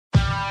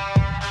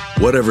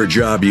Whatever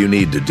job you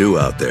need to do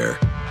out there,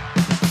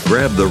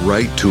 grab the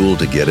right tool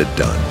to get it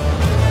done.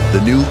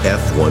 The new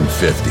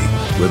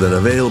F-150 with an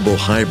available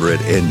hybrid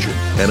engine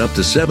and up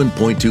to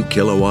 7.2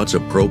 kilowatts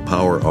of Pro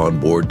Power on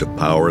board to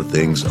power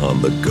things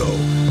on the go.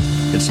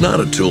 It's not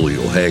a tool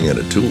you'll hang in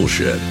a tool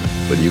shed,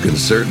 but you can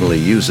certainly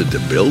use it to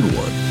build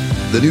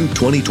one. The new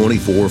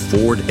 2024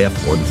 Ford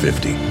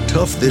F-150.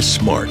 Tough this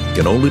smart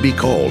can only be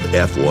called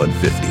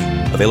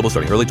F-150. Available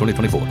starting early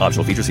 2024.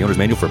 Optional features, the owner's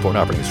manual for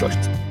important operating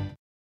instructions.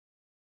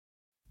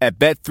 At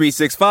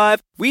Bet365,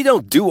 we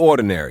don't do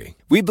ordinary.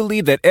 We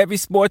believe that every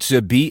sport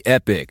should be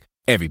epic.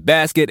 Every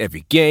basket,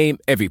 every game,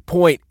 every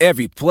point,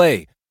 every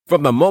play.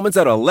 From the moments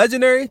that are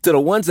legendary to the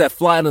ones that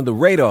fly under the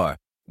radar.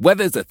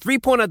 Whether it's a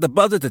three-pointer at the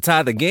buzzer to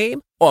tie the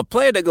game or a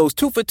player that goes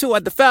 2 for 2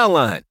 at the foul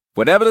line.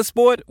 Whatever the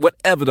sport,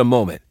 whatever the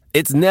moment.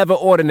 It's never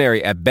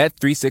ordinary at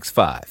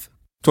Bet365.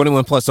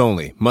 21 plus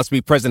only. Must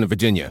be present in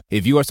Virginia.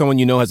 If you or someone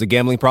you know has a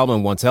gambling problem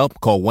and wants help,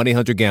 call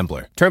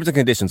 1-800-GAMBLER. Terms and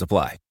conditions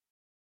apply.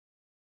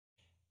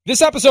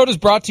 This episode is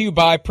brought to you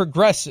by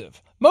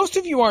Progressive. Most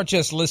of you aren't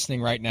just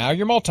listening right now,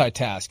 you're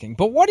multitasking.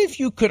 But what if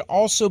you could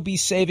also be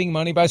saving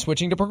money by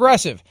switching to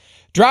Progressive?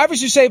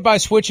 Drivers who save by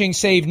switching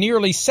save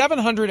nearly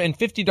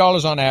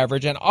 $750 on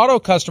average, and auto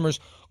customers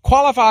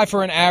qualify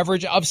for an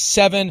average of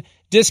 7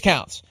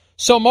 discounts.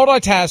 So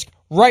multitask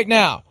right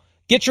now.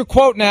 Get your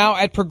quote now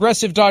at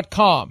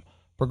Progressive.com.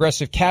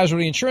 Progressive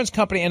Casualty Insurance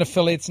Company and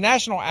affiliates.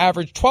 National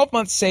average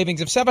 12-month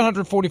savings of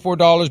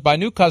 $744 by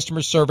new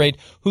customers surveyed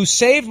who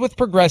saved with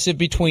Progressive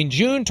between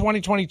June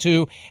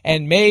 2022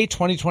 and May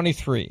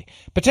 2023.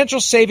 Potential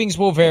savings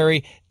will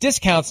vary.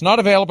 Discounts not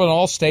available in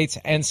all states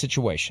and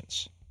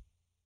situations.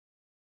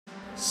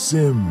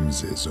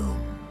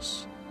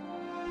 Simsisms.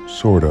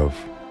 Sort of.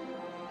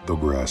 The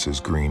grass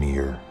is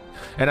greenier.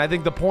 And I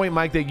think the point,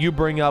 Mike, that you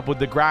bring up with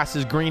the grass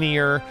is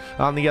greenier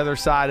on the other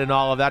side and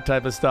all of that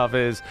type of stuff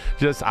is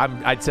just,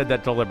 I said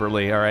that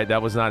deliberately, all right?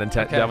 That was not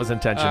that was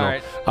intentional. All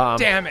right.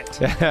 Damn it.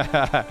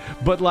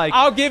 But like,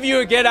 I'll give you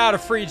a get out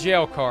of free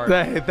jail card.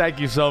 Thank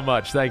you so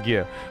much. Thank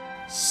you.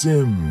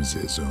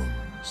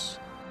 Simsisms.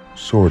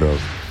 Sort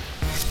of.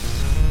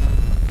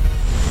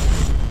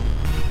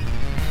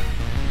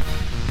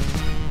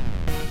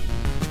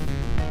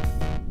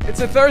 It's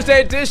a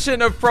Thursday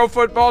edition of Pro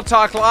Football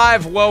Talk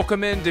Live.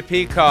 Welcome into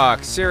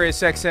Peacock, Sirius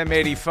XM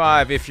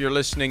 85 if you're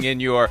listening in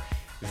your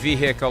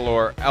vehicle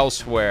or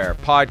elsewhere.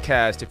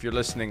 Podcast if you're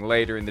listening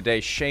later in the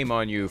day. Shame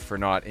on you for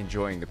not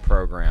enjoying the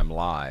program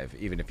live,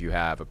 even if you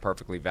have a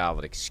perfectly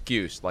valid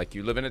excuse, like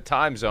you live in a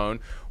time zone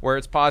where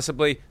it's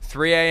possibly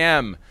 3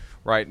 a.m.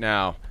 right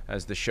now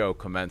as the show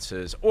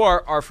commences,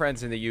 or our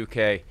friends in the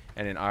UK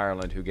and in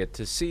Ireland who get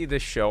to see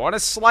this show on a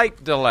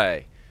slight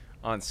delay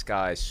on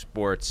Sky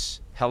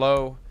Sports.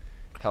 Hello.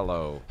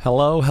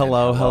 Hello,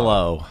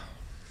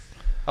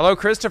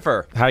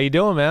 Christopher. How you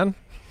doing, man?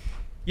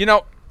 You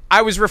know,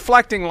 I was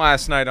reflecting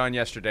last night on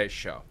yesterday's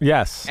show.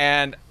 Yes.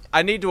 And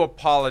I need to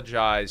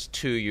apologize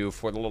to you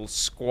for the little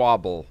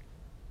squabble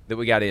that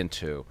we got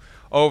into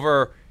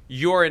over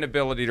your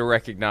inability to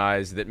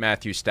recognize that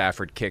Matthew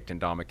Stafford kicked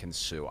Ndamukong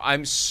Suh.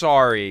 I'm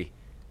sorry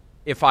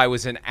if I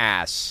was an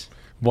ass.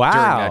 Wow.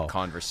 During that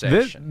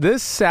conversation.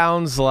 This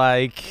sounds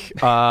like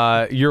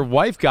your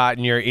wife got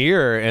in your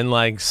ear and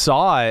like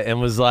saw it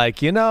and was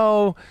like, you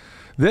know,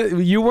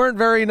 you weren't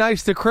very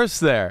nice to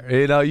Chris there.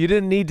 You know, you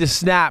didn't need to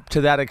snap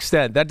to that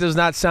extent. That does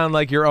not sound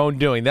like your own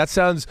doing. That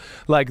sounds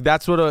like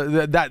that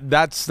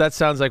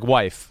sounds like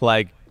wife,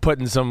 like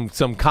putting some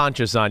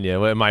conscience on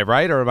you. Am I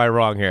right or am I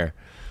wrong here?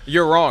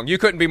 You're wrong. You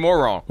couldn't be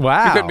more wrong.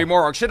 Wow. You couldn't be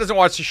more wrong. She doesn't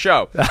watch the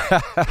show.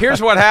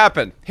 Here's what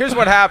happened.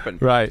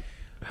 Right.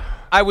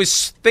 I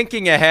was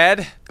thinking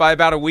ahead by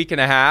about a week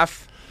and a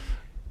half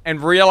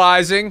and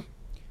realizing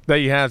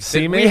that you have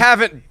seen me.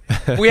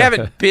 We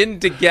haven't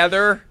been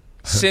together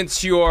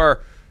since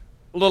your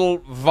little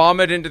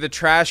vomit into the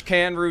trash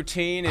can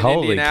routine in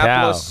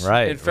Indianapolis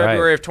in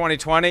February of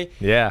 2020.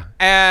 Yeah.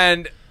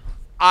 And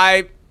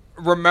I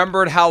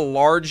remembered how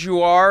large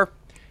you are,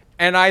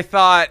 and I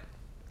thought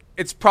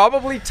it's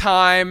probably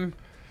time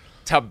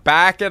to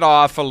back it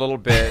off a little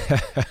bit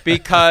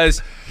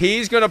because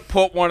he's going to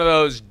put one of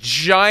those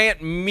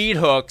giant meat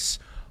hooks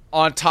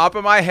on top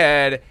of my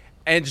head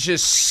and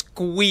just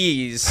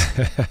squeeze,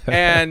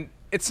 and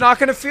it's not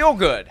going to feel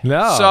good.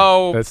 No,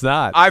 so it's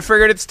not. I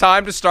figured it's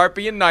time to start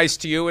being nice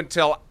to you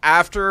until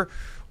after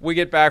we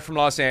get back from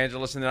Los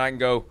Angeles, and then I can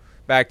go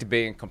back to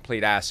being a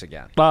complete ass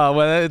again. Oh,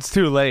 well, it's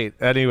too late.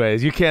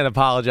 Anyways, you can't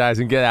apologize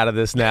and get out of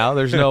this now.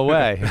 There's no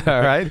way.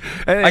 All right.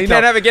 And, I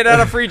can't have a get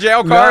out of free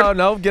jail card.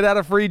 No, get out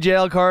of free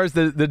jail cards.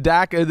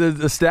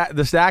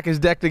 The stack is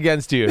decked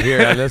against you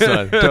here on this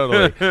one.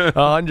 Totally,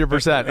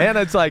 100%. And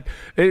it's like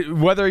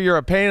whether you're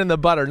a pain in the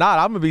butt or not,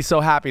 I'm gonna be so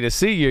happy to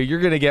see you.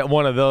 You're gonna get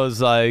one of those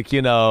like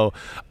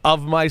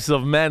of mice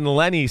of men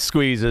Lenny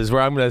squeezes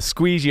where I'm gonna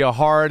squeeze you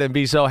hard and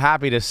be so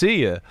happy to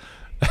see you.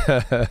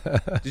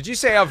 Did you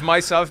say of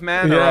mice of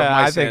man? Or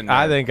Yeah, of mice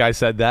I think I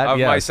said that. Of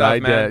yes, mice of I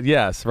man? did.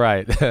 Yes,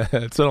 right.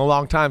 It's been a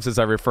long time since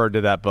I referred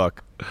to that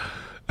book.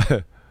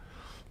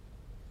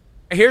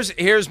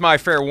 Here's my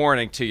fair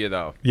warning to you,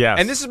 though. Yes.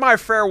 And this is my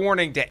fair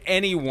warning to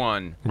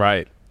anyone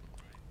Right.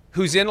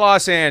 who's in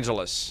Los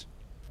Angeles,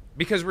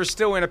 because we're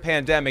still in a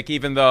pandemic,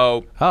 even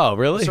though Oh,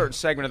 really? a certain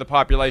segment of the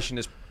population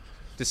has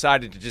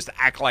decided to just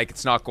act like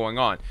it's not going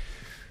on.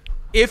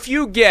 If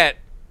you get,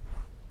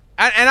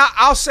 and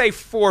I'll say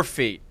 4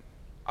 feet,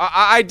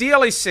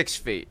 ideally 6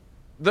 feet,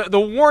 the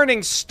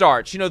warning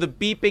starts, the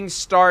beeping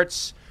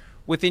starts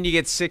within you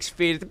get 6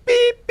 feet, the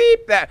beep,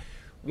 beep, that.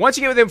 Once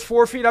you get within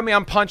 4 feet of me,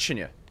 I'm punching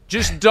you.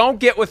 Just don't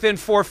get within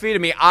 4 feet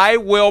of me. I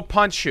will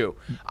punch you.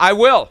 I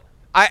will.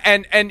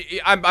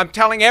 I'm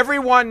telling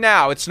everyone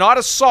now, it's not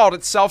assault,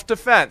 it's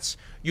self-defense.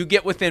 You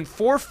get within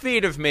 4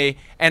 feet of me,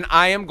 and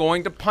I am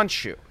going to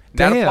punch you.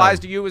 That applies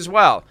to you as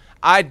well.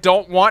 I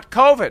don't want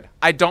COVID.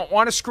 I don't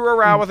want to screw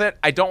around with it.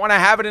 I don't want to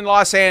have it in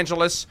Los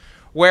Angeles,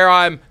 where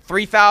I'm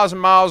 3,000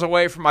 miles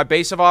away from my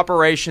base of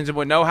operations and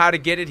would know how to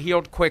get it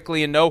healed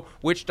quickly and know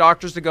which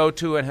doctors to go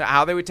to and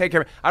how they would take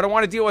care of it. I don't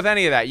want to deal with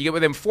any of that. You get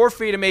within 4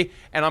 feet of me,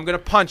 and I'm going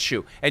to punch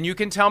you. And you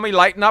can tell me,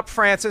 lighten up,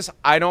 Francis.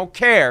 I don't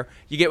care.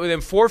 You get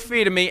within 4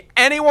 feet of me.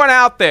 Anyone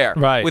out there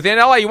within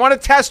L.A., you want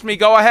to test me,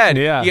 go ahead.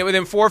 Yeah. You get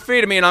within 4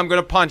 feet of me, and I'm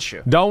going to punch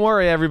you. Don't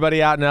worry,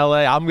 everybody out in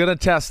L.A. I'm going to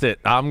test it.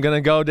 I'm going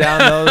to go down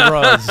those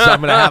roads. I'm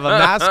going to have a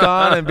mask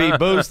on and be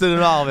boosted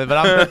and all of it, but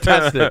I'm going to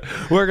test it.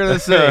 We're going to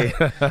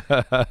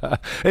see.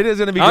 It is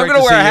going to be great. I'm going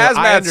to wear a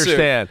hazmat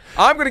suit.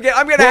 I'm going to get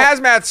a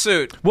hazmat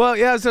suit. Well,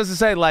 yeah, I was supposed to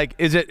say, like,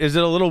 is it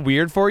a little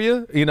weird for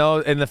you?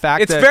 And the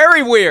fact it's that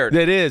very weird.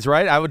 It is,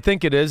 right? I would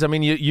think it is. I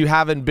mean, you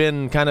haven't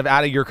been kind of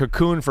out of your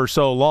cocoon for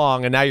so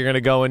long, and now you're going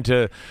to go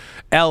into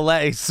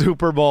L.A.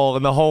 Super Bowl,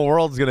 and the whole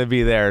world's going to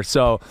be there.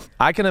 So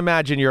I can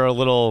imagine you're a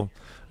little,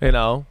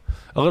 a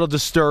little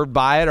disturbed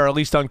by it, or at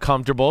least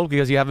uncomfortable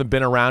because you haven't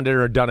been around it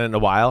or done it in a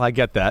while. I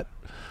get that.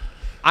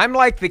 I'm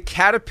like the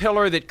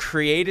caterpillar that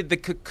created the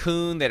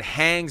cocoon that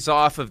hangs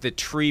off of the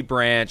tree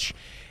branch,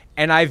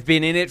 and I've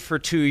been in it for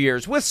 2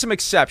 years, with some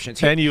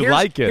exceptions. And you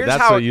like it.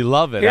 That's what you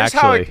love it,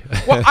 actually.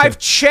 Well, I've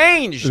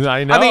changed.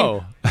 I know. I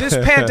mean, this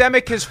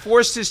pandemic has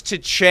forced us to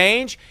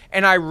change,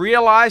 and I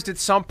realized at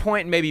some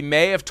point in maybe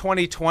May of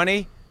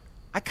 2020,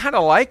 I kind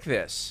of like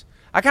this.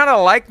 I kind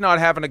of like not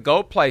having to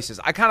go places.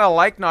 I kind of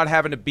like not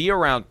having to be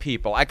around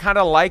people. I kind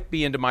of like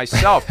being to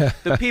myself.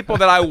 The people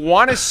that I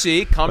want to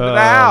see come to the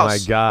house. Oh,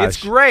 my gosh.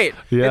 It's great.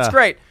 Yeah. It's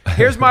great.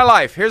 Here's my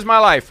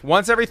life.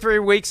 Once every 3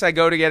 weeks, I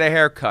go to get a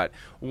haircut.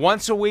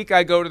 Once a week,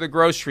 I go to the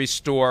grocery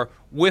store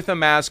with a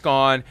mask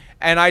on,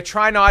 and I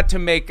try not to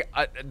make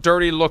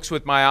dirty looks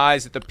with my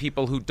eyes at the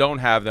people who don't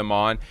have them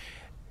on.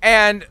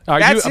 And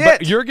that's it.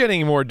 But you're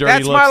getting more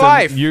dirty looks. That's my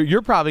life.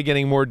 You're probably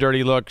getting more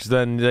dirty looks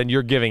than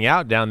you're giving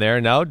out down there.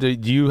 No? Do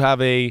you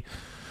have a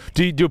 –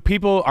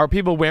 are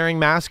people wearing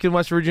masks in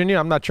West Virginia?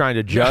 I'm not trying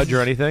to judge or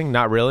anything.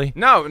 Not really?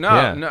 No.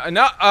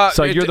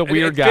 So you're the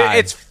weird guy.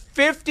 It's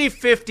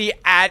 50-50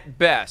 at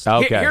best.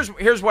 Okay.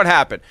 Here's what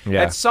happened.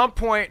 Yeah. At some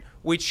point,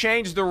 we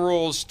changed the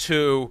rules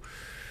to –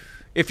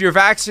 if you're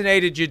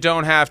vaccinated, you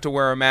don't have to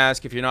wear a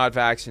mask. If you're not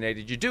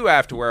vaccinated, you do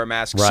have to wear a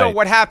mask. Right. So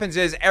what happens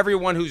is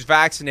everyone who's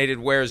vaccinated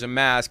wears a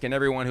mask, and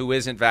everyone who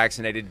isn't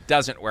vaccinated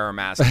doesn't wear a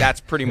mask. That's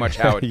pretty much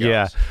how it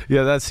goes.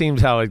 Yeah, that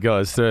seems how it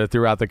goes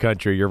throughout the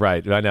country. You're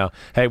right. I know.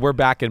 Hey, we're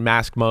back in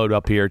mask mode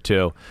up here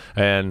too,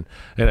 and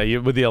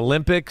with the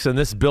Olympics and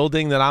this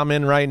building that I'm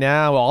in right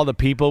now, all the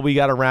people we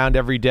got around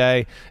every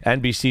day,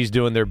 NBC's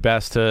doing their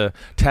best to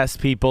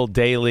test people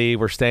daily.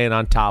 We're staying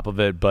on top of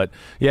it, but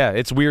yeah,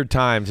 it's weird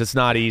times. It's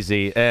not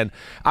easy. And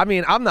I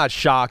mean, I'm not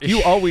shocked.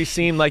 You always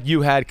seemed like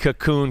you had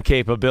cocoon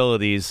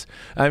capabilities.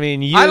 I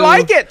mean, I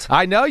like it.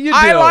 I know you do.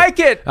 I like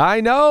it.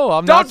 I know.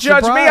 I'm Don't not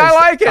judge surprised. me. I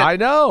like it. I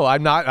know.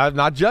 I'm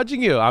not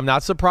judging you. I'm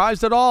not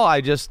surprised at all.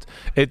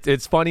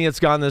 It's funny it's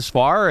gone this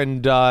far,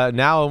 and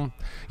now,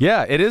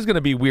 yeah, it is going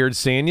to be weird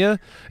seeing you.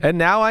 And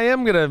now I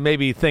am going to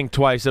maybe think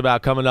twice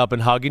about coming up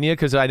and hugging you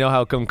because I know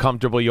how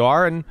uncomfortable you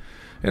are. And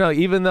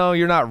even though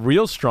you're not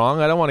real strong,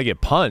 I don't want to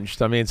get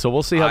punched. I mean, so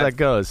we'll see how that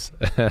goes.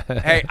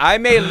 Hey, I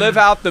may live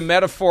out the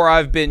metaphor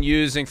I've been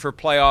using for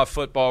playoff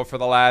football for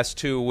the last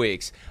 2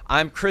 weeks.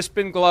 I'm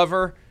Crispin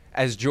Glover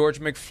as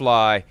George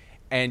McFly,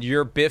 and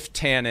you're Biff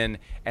Tannen,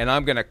 and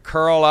I'm going to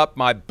curl up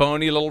my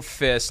bony little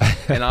fist,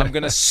 and I'm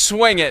going to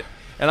swing it,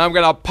 and I'm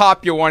going to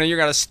pop you one, and you're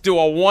going to do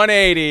a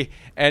 180,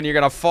 and you're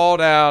going to fall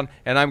down,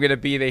 and I'm going to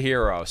be the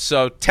hero.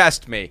 So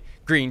test me.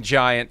 Green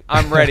Giant.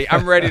 I'm ready.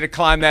 I'm ready to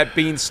climb that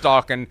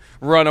beanstalk and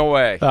run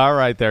away. All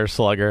right there,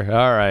 Slugger.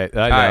 All right.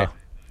 I know. All right.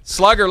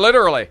 Slugger,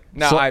 literally.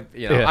 No,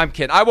 I'm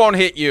kidding. I won't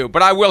hit you,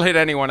 but I will hit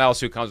anyone else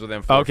who comes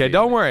within 4 feet. Okay,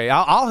 don't worry.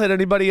 I'll hit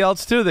anybody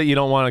else, too, that you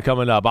don't want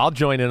coming up. I'll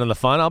join in on the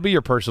fun. I'll be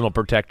your personal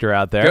protector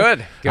out there.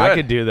 Good. I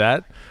could do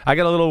that. I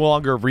got a little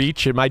longer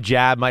reach, and my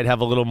jab might have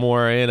a little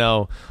more,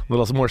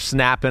 little more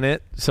snap in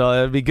it, so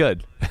that'd be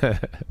good. All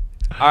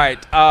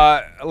right.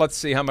 Let's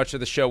see how much of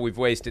the show we've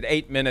wasted.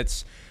 8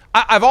 minutes.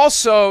 I've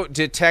also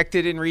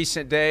detected in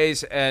recent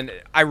days, and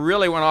I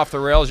really went off the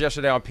rails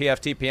yesterday on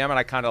PFTPM, and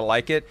I kind of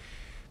like it.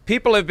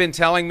 People have been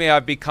telling me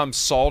I've become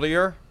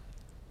saltier,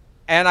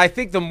 and I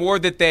think the more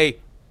that they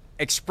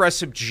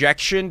express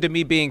objection to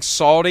me being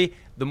salty,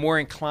 the more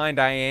inclined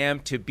I am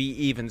to be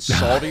even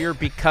saltier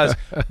because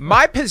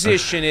my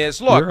position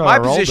is, look, my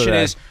position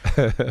is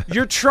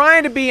you're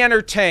trying to be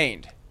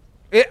entertained.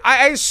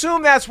 I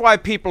assume that's why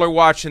people are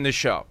watching the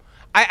show.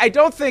 I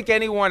don't think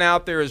anyone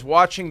out there is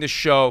watching the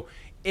show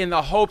in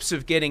the hopes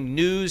of getting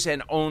news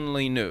and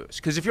only news.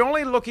 Because if you're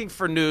only looking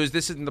for news,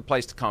 this isn't the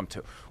place to come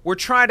to. We're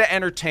trying to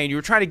entertain you.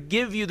 We're trying to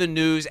give you the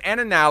news and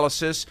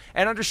analysis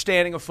and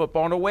understanding of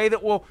football in a way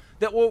that will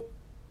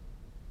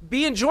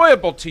be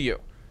enjoyable to you.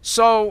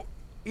 So,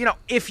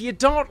 if you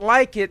don't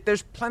like it,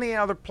 there's plenty of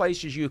other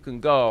places you can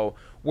go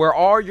where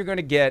all you're going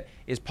to get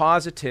is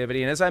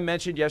positivity. And as I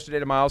mentioned yesterday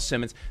to Miles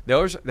Simmons,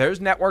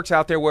 there's networks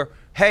out there where,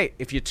 hey,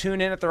 if you tune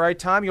in at the right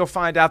time, you'll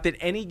find out that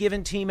any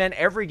given team and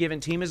every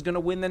given team is going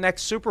to win the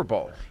next Super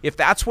Bowl. If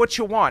that's what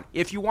you want,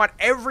 if you want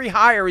every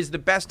hire is the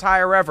best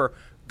hire ever,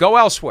 go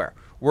elsewhere.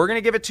 We're going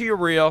to give it to you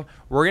real.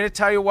 We're going to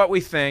tell you what we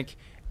think,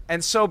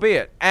 and so be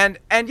it. And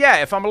yeah,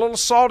 if I'm a little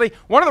salty,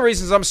 one of the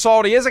reasons I'm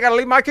salty is I got to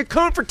leave my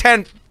cocoon for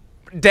 10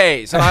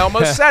 days, and I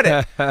almost said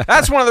it.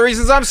 That's one of the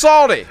reasons I'm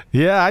salty.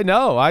 Yeah, I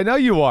know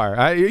you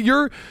are.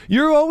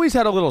 You're always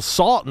had a little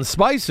salt and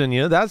spice in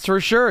you, that's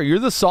for sure. You're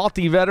the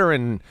salty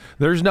veteran,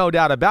 there's no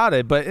doubt about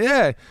it. But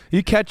yeah,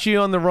 you catch you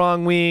on the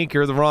wrong week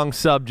or the wrong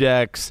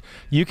subjects,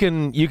 you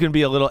can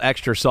be a little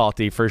extra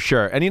salty for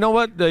sure. And you know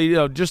what?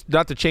 Just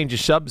not to change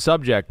the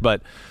subject,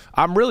 but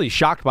I'm really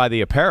shocked by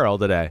the apparel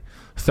today.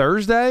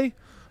 Thursday,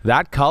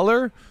 that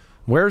color.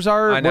 Where's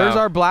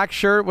our black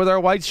shirt with our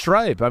white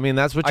stripe? I mean,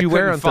 that's what you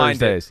wear on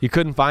Thursdays. You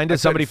couldn't find it?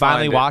 Somebody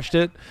finally washed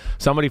it?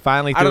 Somebody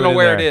finally threw it in there? I don't know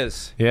where it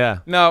is. Yeah.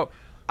 No,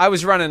 I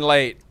was running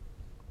late.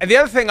 And the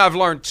other thing I've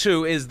learned,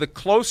 too, is the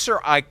closer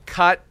I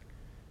cut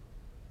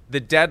the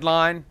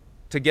deadline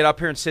to get up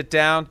here and sit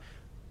down,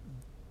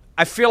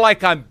 I feel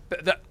like I'm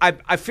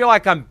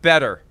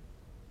better.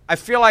 I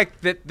feel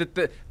like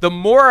that the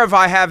more of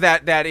I have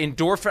that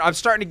endorphin, I'm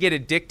starting to get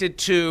addicted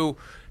to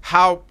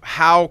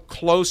how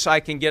close I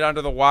can get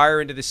under the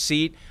wire into the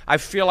seat. I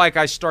feel like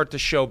I start to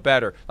show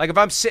better. Like if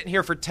I'm sitting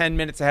here for 10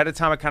 minutes ahead of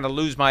time, I kind of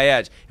lose my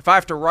edge. If I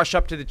have to rush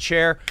up to the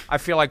chair, I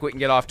feel like we can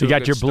get off to a good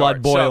start. You got your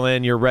blood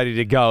boiling, you're ready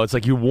to go. It's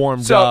like you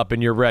warmed up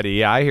and you're ready.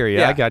 Yeah, I hear you.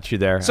 Yeah. I got you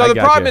there. So the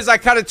problem is I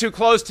cut it too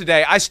close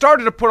today. I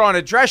started to put on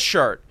a dress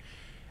shirt,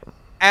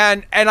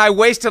 and I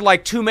wasted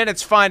like 2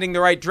 minutes finding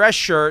the right dress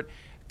shirt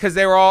because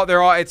they're all.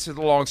 It's a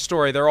long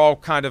story. They're all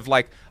kind of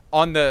like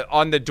on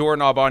the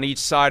doorknob on each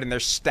side, and they're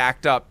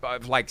stacked up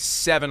like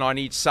 7 on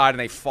each side, and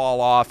they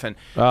fall off, and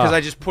because I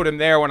just put them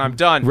there when I'm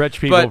done.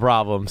 Rich people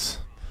problems.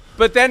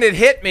 But then it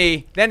hit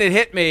me.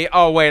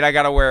 Oh wait, I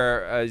gotta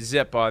wear a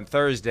zip on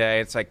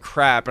Thursday. It's like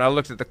crap, and I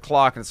looked at the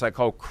clock, and it's like,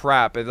 oh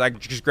crap! And I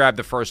just grabbed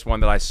the first one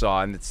that I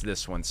saw, and it's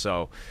this one.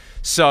 So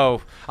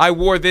I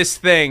wore this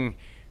thing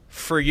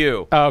for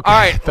you. Okay, all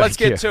right, let's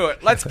get to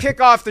it. Let's kick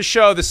off the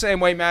show the same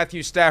way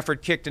Matthew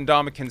Stafford kicked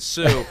Ndamukong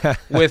Suh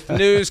with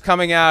news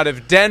coming out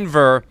of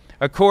Denver.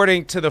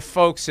 According to the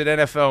folks at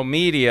NFL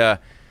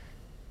Media,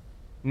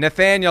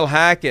 Nathaniel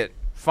Hackett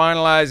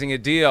finalizing a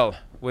deal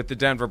with the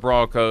Denver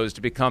Broncos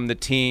to become the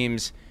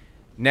team's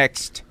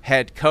next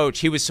head coach.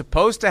 He was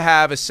supposed to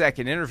have a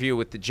second interview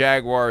with the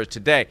Jaguars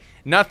today.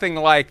 Nothing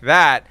like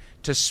that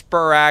to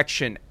spur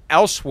action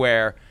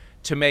elsewhere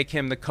to make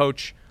him the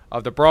coach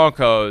of the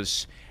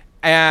Broncos.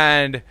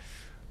 And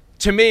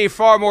to me,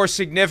 far more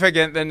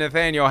significant than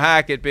Nathaniel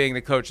Hackett being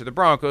the coach of the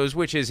Broncos,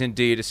 which is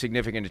indeed a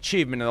significant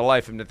achievement in the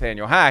life of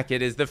Nathaniel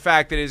Hackett, is the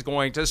fact that it is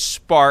going to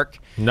spark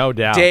no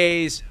doubt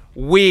days,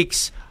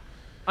 weeks,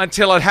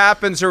 until it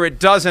happens or it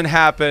doesn't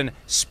happen,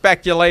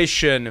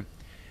 speculation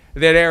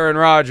that Aaron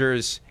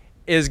Rodgers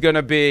is going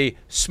to be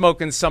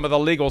smoking some of the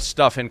legal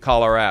stuff in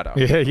Colorado.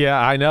 Yeah,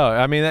 I know.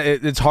 I mean,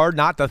 it's hard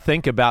not to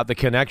think about the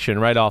connection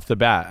right off the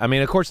bat. I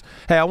mean, of course,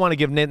 hey, I want to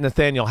give Nate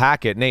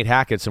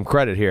Hackett, some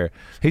credit here.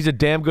 He's a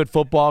damn good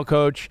football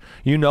coach.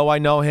 I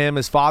know him.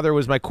 His father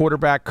was my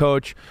quarterback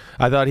coach.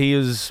 I thought he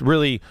was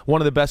really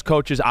one of the best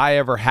coaches I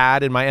ever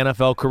had in my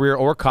NFL career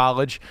or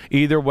college.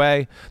 Either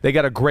way, they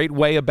got a great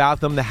way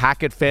about them, the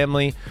Hackett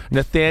family.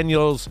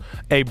 Nathaniel's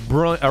a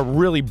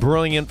really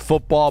brilliant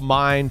football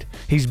mind.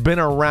 He's been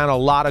around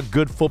a lot of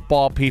good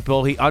football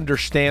people. He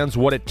understands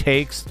what it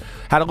takes.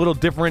 Had a little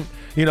different,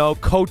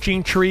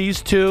 coaching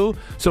trees too.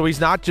 So he's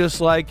not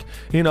just like,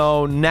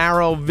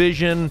 narrow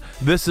vision.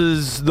 This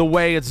is the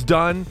way it's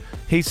done.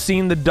 He's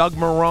seen the Doug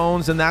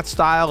Marones and that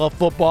style of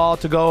football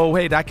to go,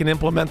 wait, I can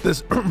implement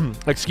this,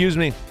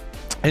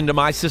 into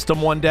my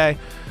system one day.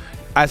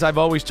 As I've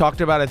always talked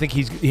about, I think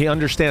he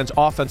understands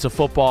offensive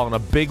football in a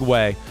big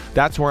way.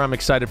 That's where I'm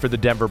excited for the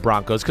Denver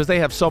Broncos because they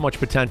have so much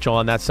potential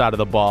on that side of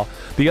the ball.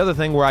 The other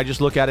thing where I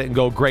just look at it and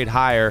go, great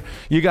hire,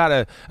 you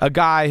got a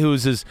guy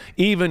who's as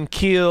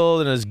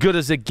even-keeled and as good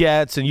as it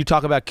gets, and you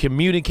talk about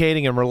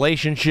communicating and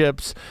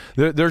relationships.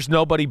 There's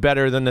nobody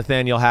better than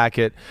Nathaniel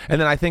Hackett.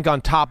 And then I think on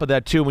top of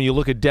that, too, when you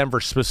look at Denver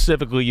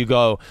specifically, you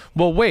go,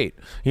 well, wait,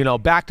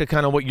 back to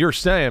kind of what you're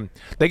saying.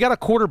 They got a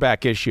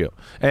quarterback issue,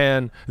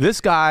 and this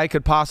guy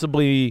could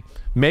possibly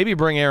maybe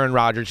bring Aaron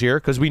Rodgers here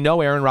because we know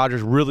Aaron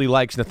Rodgers really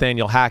likes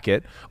Nathaniel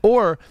Hackett,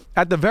 or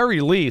at the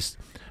very least,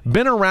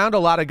 been around a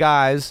lot of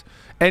guys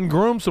and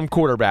groom some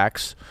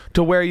quarterbacks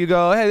to where you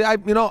go, hey,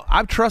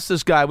 I trust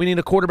this guy. We need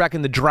a quarterback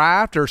in the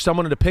draft or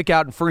someone to pick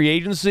out in free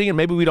agency, and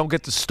maybe we don't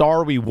get the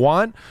star we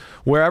want,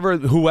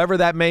 whoever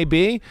that may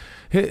be.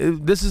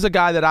 This is a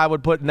guy that I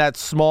would put in that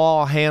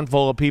small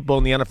handful of people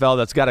in the NFL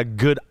that's got a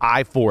good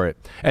eye for it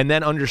and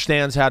then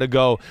understands how to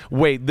go,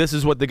 wait, this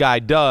is what the guy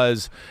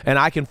does, and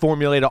I can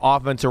formulate an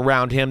offense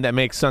around him that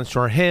makes sense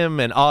for him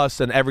and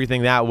us and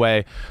everything that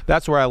way.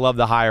 That's where I love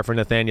the hire for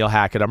Nathaniel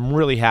Hackett. I'm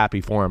really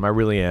happy for him. I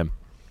really am.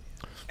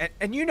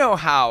 And you know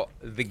how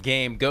the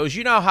game goes.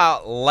 You know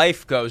how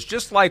life goes.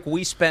 Just like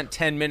we spent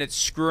 10 minutes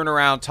screwing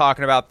around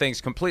talking about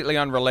things completely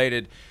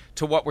unrelated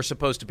to what we're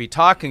supposed to be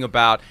talking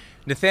about,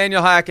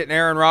 Nathaniel Hackett and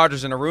Aaron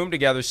Rodgers in a room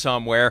together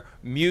somewhere,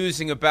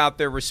 musing about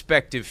their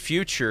respective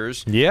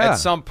futures. Yeah, at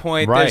some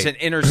point, there's an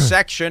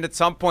intersection. At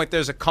some point,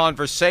 there's a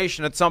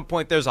conversation. At some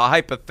point, there's a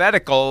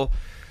hypothetical,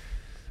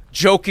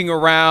 joking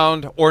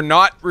around or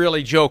not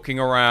really joking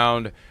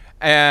around.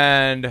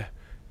 And,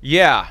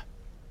 yeah,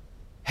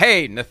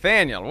 hey,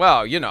 Nathaniel,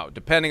 well,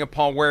 depending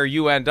upon where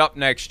you end up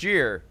next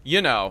year,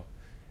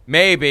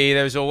 maybe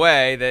there's a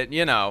way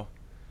that,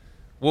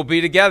 we'll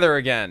be together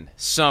again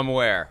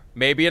somewhere.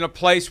 Maybe in a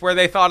place where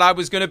they thought I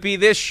was going to be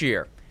this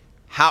year.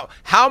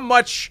 How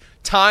much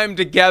time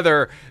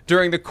together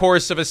during the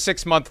course of a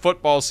 6-month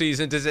football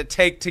season does it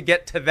take to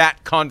get to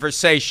that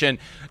conversation?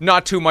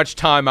 Not too much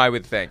time, I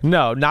would think.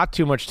 No, not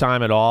too much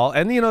time at all.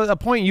 And, a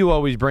point you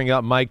always bring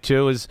up, Mike,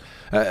 too, is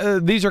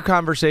these are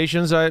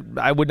conversations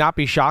I would not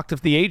be shocked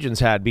if the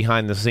agents had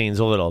behind the scenes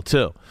a little,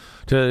 too.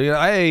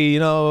 Hey,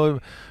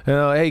 the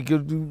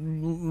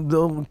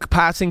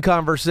passing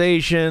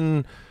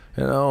conversation,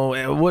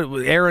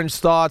 what Aaron's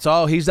thoughts.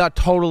 Oh, he's not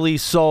totally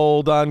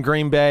sold on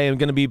Green Bay and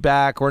going to be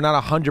back. We're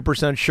not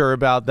 100% sure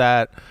about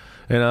that.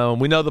 We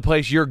know the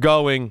place you're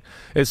going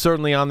is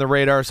certainly on the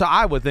radar. So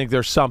I would think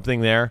there's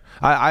something there.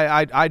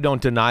 I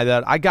don't deny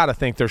that. I got to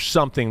think there's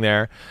something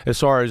there as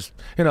far as,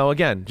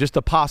 again, just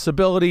a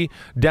possibility.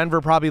 Denver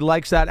probably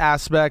likes that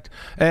aspect.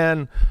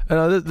 And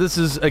this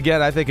is,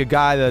 again, I think a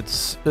guy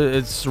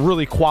it's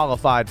really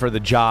qualified for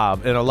the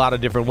job in a lot of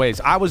different ways.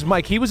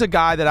 Mike, he was a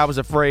guy that I was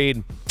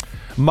afraid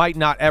might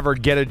not ever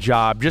get a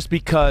job just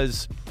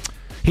because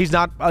he's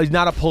not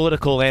a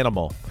political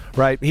animal.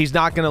 Right? He's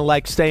not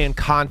going to stay in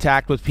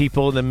contact with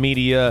people in the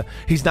media.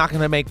 He's not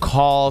going to make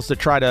calls to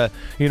try to,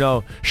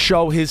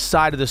 show his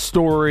side of the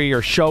story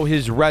or show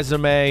his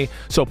resume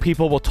so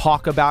people will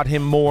talk about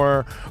him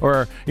more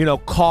or,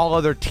 call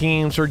other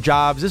teams for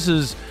jobs. This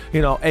is,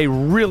 a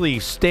really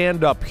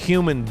stand-up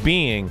human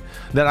being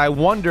that I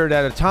wondered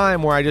at a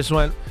time where I just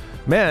went,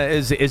 man,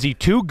 is he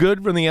too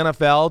good for the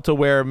NFL to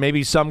where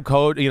maybe some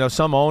coach,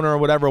 some owner or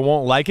whatever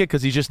won't like it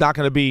because he's just not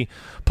going to be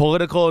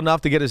political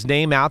enough to get his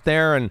name out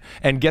there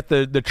and get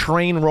the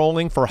train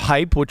rolling for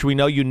hype, which we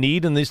know you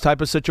need in this type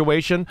of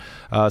situation.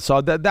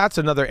 So that's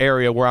another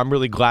area where I'm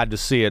really glad to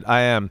see it. I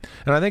am.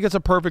 And I think it's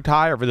a perfect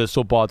hire for this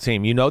football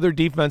team. Their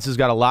defense has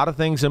got a lot of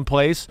things in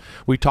place.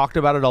 We talked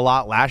about it a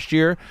lot last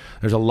year.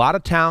 There's a lot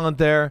of talent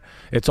there.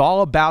 It's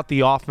all about the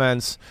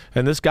offense,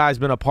 and this guy's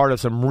been a part of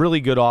some really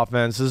good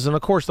offenses. And,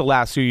 of course, the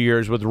last few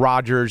years with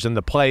Rodgers and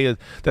the play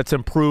that's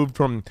improved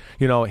from,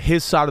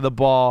 his side of the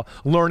ball,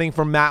 learning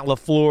from Matt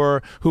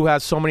LaFleur, who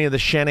has so many of the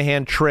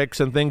Shanahan tricks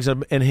and things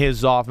in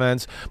his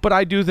offense. But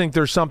I do think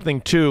there's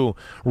something to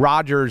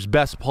Rodgers'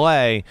 best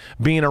play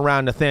being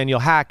around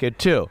Nathaniel Hackett,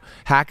 too.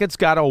 Hackett's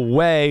got a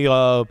way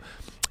of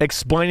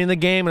explaining the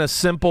game in a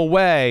simple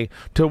way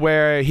to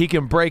where he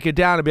can break it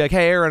down and be like,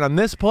 hey, Aaron, on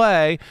this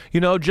play,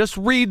 just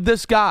read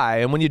this guy.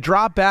 And when you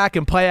drop back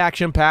and play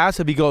action pass,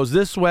 if he goes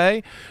this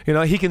way,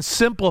 he can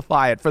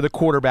simplify it for the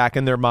quarterback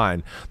in their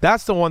mind.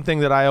 That's the one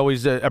thing that I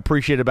always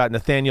appreciate about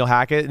Nathaniel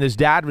Hackett. And his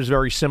dad was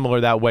very similar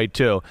that way,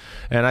 too.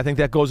 And I think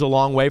that goes a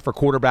long way for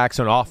quarterbacks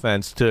and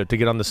offense to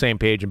get on the same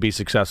page and be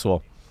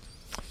successful.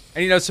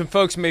 And, some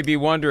folks may be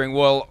wondering,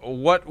 well,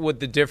 what would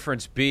the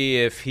difference be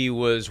if he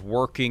was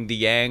working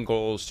the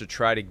angles to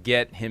try to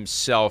get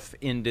himself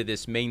into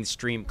this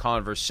mainstream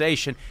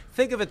conversation?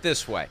 Think of it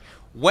this way.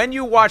 When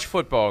you watch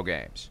football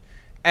games,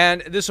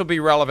 and this will be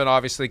relevant,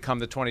 obviously, come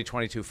the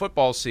 2022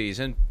 football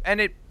season,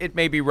 and it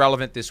may be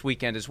relevant this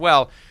weekend as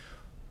well,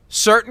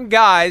 certain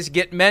guys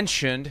get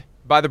mentioned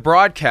by the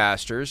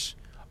broadcasters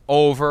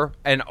over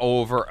and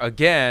over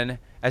again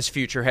as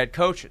future head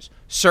coaches.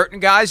 Certain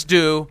guys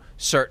do,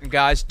 certain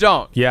guys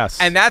don't. Yes.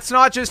 And that's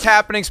not just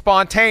happening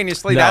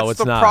spontaneously. No, that's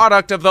the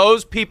product of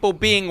those people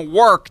being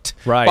worked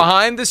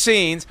behind the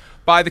scenes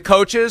by the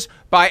coaches,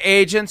 by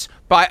agents,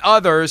 by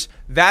others.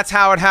 That's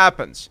how it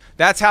happens.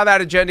 That's how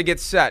that agenda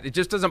gets set. It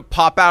just doesn't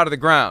pop out of the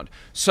ground.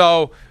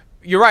 So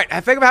you're right.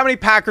 Think of how many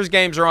Packers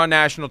games are on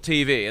national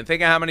TV, and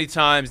think of how many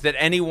times that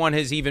anyone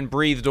has even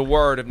breathed a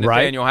word of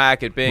Nathaniel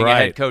Hackett being a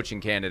head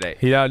coaching candidate.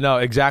 Yeah, no,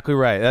 exactly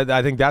right.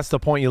 I think that's the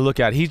point you look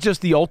at. He's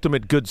just the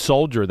ultimate good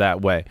soldier that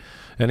way.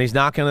 and he's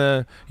not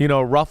going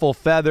to, ruffle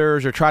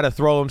feathers or try to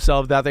throw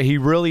himself out there. He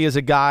really is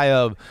a guy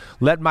of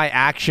let my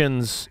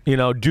actions,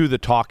 do the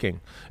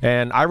talking.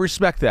 And I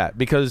respect that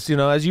because,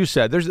 as you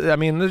said, there's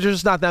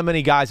just not that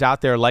many guys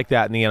out there like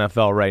that in the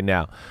NFL right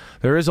now.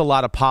 There is a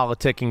lot of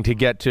politicking to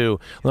get to.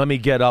 Let me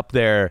get up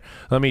there.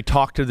 Let me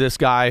talk to this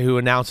guy who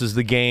announces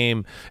the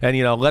game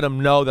and, let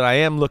him know that I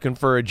am looking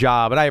for a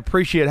job. And I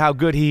appreciate how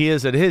good he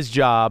is at his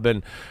job.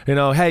 And,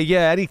 hey,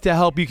 yeah, any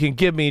help you can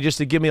give me just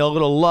to give me a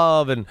little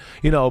love and,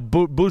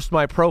 boost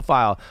my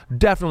profile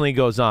definitely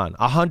goes on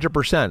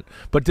 100%.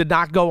 But did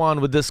not go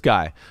on with this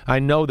guy. I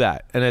know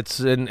that. And it's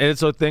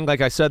a thing,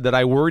 like I said, that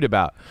I worried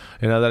about,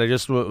 that I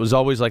just was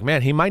always like,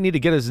 man, he might need to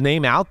get his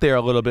name out there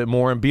a little bit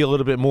more and be a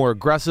little bit more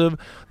aggressive.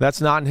 That's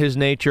not in his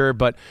nature,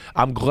 but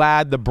I'm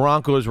glad the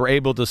Broncos were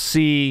able to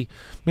see,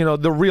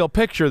 the real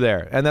picture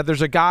there, and that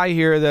there's a guy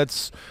here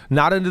that's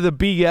not into the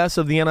BS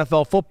of the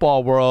NFL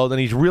football world, and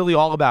he's really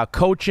all about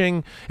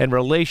coaching and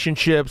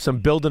relationships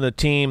and building a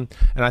team,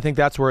 and I think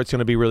that's where it's going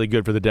to be really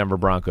good for the Denver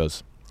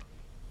Broncos.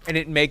 And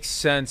it makes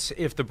sense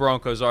if the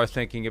Broncos are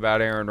thinking about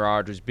Aaron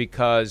Rodgers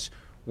because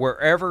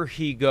wherever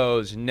he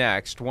goes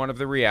next, one of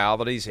the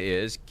realities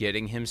is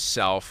getting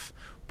himself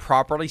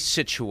properly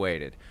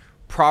situated,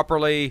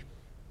 properly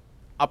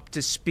up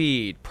to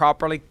speed,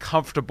 properly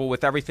comfortable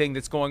with everything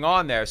that's going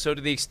on there. So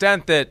to the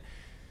extent that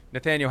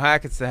Nathaniel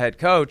Hackett's the head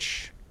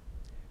coach,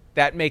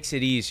 that makes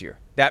it easier.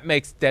 That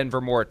makes Denver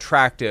more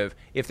attractive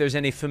if there's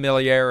any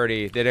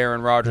familiarity that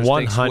Aaron Rodgers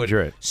 100. thinks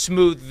would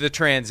smooth the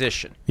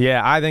transition.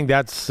 Yeah, I think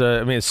that's,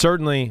 it's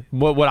certainly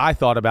what I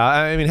thought about.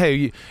 I mean,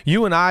 hey,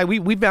 you and I,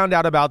 we found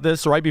out about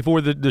this right before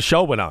the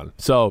show went on.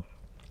 So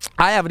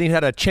I haven't even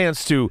had a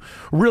chance to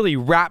really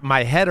wrap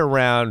my head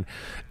around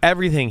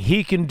everything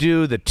he can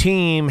do, the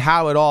team,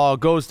 how it all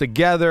goes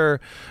together,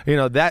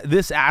 that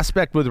this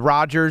aspect with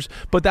Rodgers.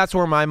 But that's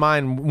where my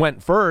mind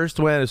went first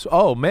when it's,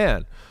 oh,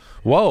 man,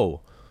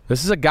 whoa,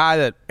 this is a guy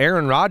that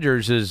Aaron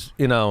Rodgers is,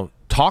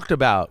 talked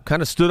about,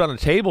 kind of stood on a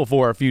table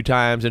for a few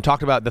times and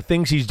talked about the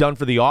things he's done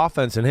for the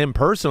offense and him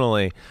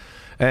personally.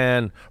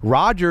 And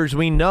Rodgers,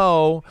 we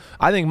know,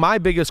 I think my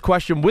biggest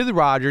question with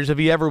Rodgers, if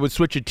he ever would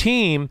switch a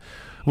team,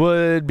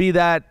 would be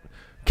that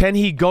can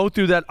he go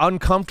through that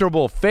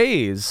uncomfortable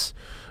phase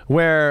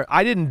where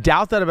I didn't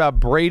doubt that about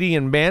Brady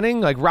and Manning.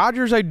 Like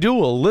Rodgers, I do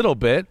a little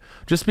bit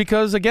just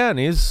because, again,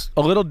 he's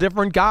a little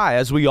different guy,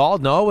 as we all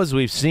know, as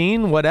we've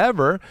seen,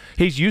 whatever.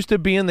 He's used to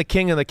being the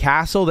king of the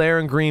castle there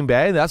in Green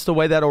Bay. That's the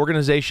way that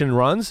organization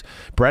runs.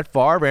 Brett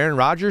Favre, Aaron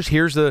Rodgers,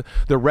 here's the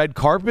red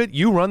carpet.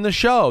 You run the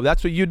show.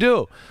 That's what you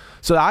do.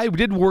 So I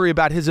did worry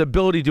about his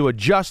ability to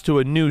adjust to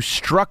a new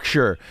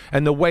structure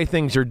and the way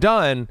things are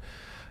done.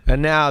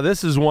 And now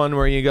this is one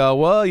where you go,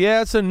 well,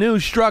 yeah, it's a new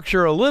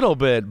structure a little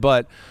bit,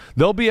 but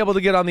they'll be able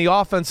to get on the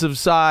offensive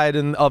side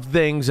of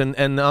things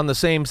and on the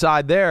same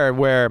side there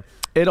where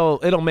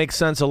it'll make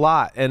sense a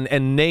lot. And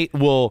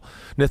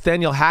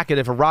Nathaniel Hackett,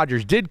 if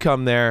Rodgers did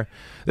come there,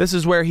 this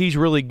is where he's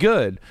really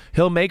good.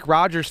 He'll make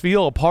Rodgers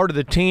feel a part of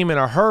the team in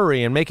a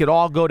hurry and make it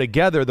all go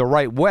together the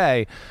right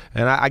way.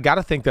 And I got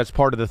to think that's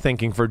part of the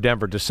thinking for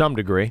Denver to some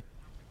degree.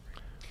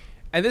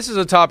 And this is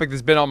a topic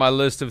that's been on my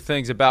list of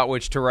things about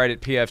which to write at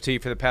PFT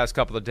for the past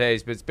couple of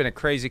days, but it's been a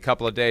crazy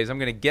couple of days. I'm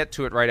going to get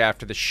to it right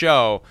after the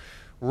show.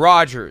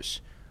 Rodgers,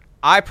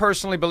 I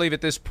personally believe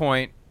at this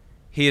point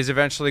he is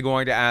eventually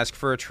going to ask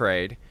for a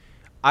trade.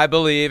 I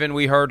believe, and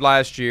we heard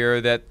last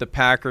year, that the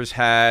Packers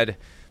had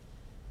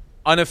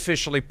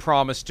unofficially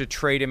promised to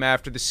trade him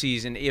after the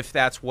season if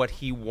that's what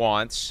he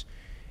wants.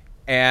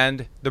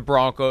 And the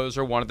Broncos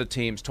are one of the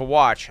teams to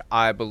watch,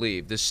 I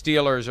believe. The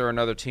Steelers are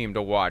another team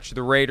to watch.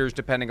 The Raiders,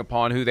 depending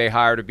upon who they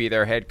hire to be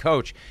their head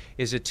coach,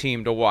 is a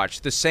team to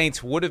watch. The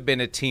Saints would have been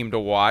a team to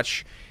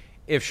watch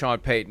if Sean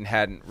Payton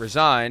hadn't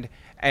resigned.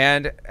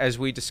 And as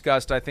we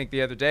discussed, I think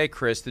the other day,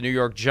 Chris, the New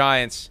York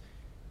Giants,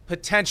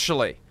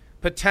 potentially,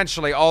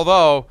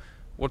 although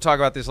we'll talk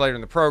about this later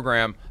in the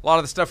program, a lot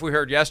of the stuff we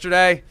heard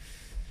yesterday,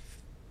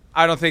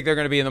 I don't think they're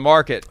going to be in the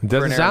market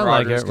for an Aaron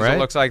Rodgers, because it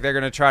looks like they're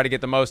going to try to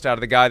get the most out of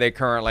the guy they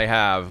currently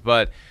have.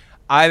 But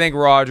I think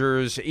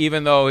Rodgers,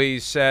 even though he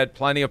said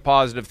plenty of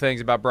positive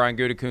things about Brian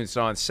Gutekunst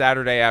on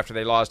Saturday after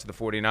they lost to the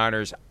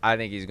 49ers, I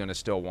think he's going to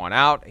still want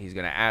out. He's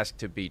going to ask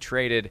to be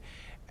traded,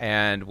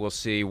 and we'll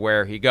see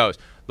where he goes.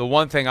 The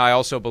one thing I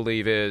also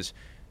believe is,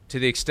 to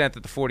the extent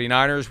that the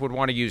 49ers would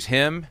want to use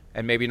him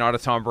and maybe not a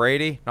Tom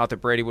Brady, not that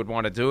Brady would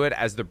want to do it,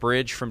 as the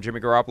bridge from Jimmy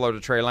Garoppolo to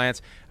Trey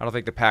Lance, I don't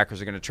think the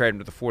Packers are going to trade him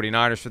to the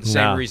 49ers for the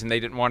same reason they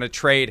didn't want to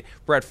trade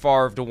Brett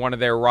Favre to one of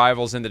their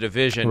rivals in the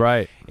division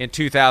in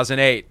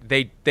 2008.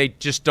 They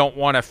just don't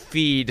want to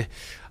feed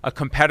a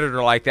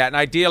competitor like that. And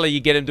ideally,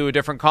 you get him to a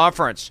different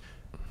conference.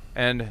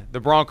 And the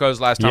Broncos,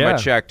 last time I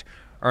checked,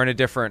 are in a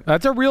different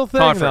That's a real thing,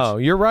 conference. though.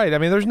 You're right. I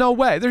mean, there's no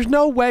way. There's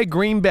no way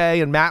Green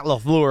Bay and Matt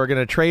LaFleur are going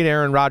to trade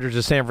Aaron Rodgers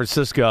to San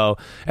Francisco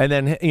and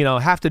then,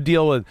 have to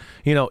deal with,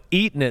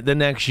 eating it the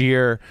next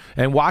year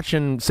and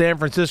watching San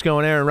Francisco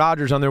and Aaron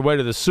Rodgers on their way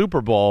to the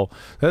Super Bowl.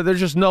 There's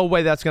just no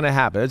way that's going to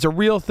happen. It's a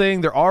real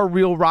thing. There are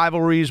real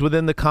rivalries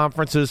within the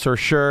conferences for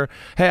sure.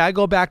 Hey, I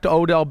go back to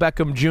Odell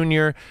Beckham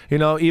Jr.,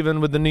 even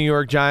with the New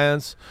York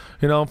Giants.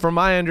 From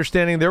my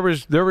understanding, there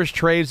was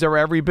trades that were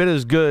every bit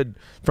as good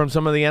from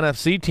some of the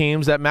NFC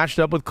teams that matched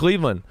up with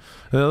Cleveland.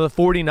 The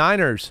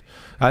 49ers,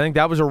 I think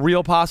that was a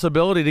real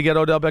possibility to get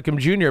Odell Beckham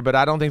Jr., but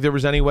I don't think there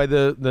was any way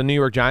the New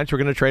York Giants were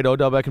going to trade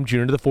Odell Beckham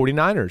Jr. to the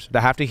 49ers.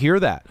 To have to hear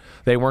that.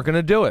 They weren't going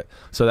to do it.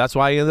 So that's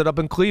why he ended up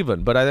in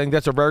Cleveland. But I think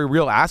that's a very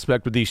real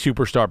aspect with these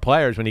superstar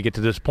players when you get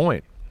to this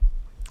point.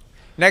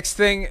 Next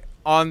thing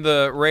on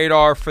the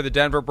radar for the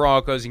Denver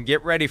Broncos, and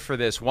get ready for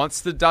this,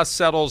 once the dust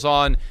settles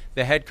on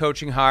the head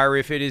coaching hire,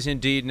 if it is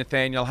indeed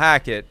Nathaniel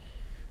Hackett,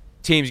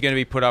 team's going to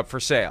be put up for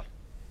sale.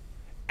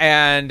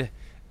 And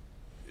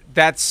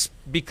that's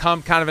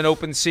become kind of an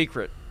open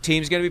secret.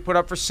 Team's going to be put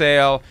up for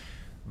sale.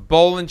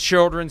 Bolin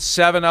children,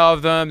 7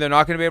 of them. They're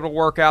not going to be able to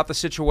work out the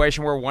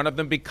situation where one of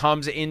them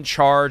becomes in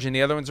charge and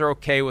the other ones are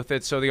okay with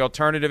it. So the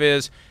alternative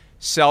is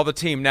sell the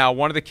team. Now,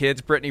 one of the kids,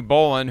 Brittany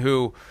Bolin,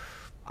 who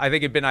I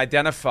think had been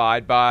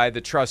identified by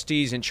the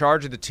trustees in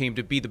charge of the team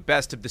to be the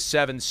best of the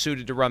 7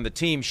 suited to run the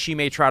team. She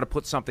may try to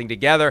put something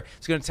together.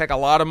 It's going to take a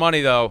lot of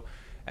money, though.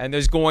 And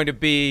there's going to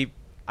be,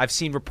 I've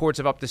seen reports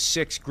of up to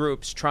 6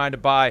 groups trying to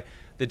buy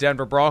the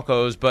Denver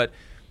Broncos. But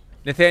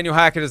Nathaniel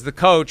Hackett is the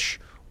coach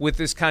with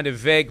this kind of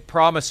vague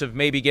promise of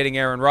maybe getting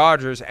Aaron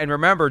Rodgers. And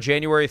remember,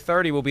 January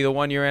 30 will be the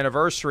 1-year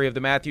anniversary of the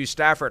Matthew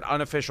Stafford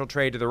unofficial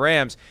trade to the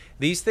Rams.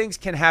 These things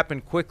can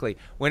happen quickly.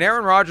 When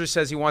Aaron Rodgers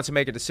says he wants to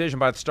make a decision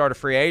by the start of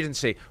free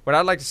agency, what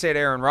I'd like to say to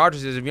Aaron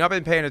Rodgers is, if you've not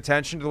been paying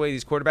attention to the way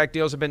these quarterback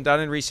deals have been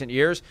done in recent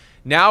years,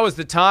 now is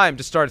the time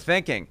to start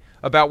thinking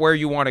about where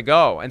you want to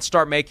go and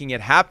start making it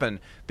happen,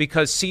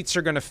 because seats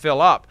are going to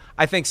fill up.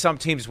 I think some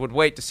teams would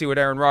wait to see what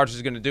Aaron Rodgers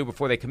is going to do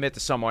before they commit to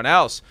someone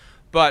else.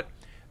 But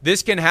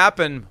this can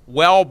happen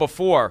well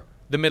before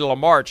the middle of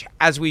March,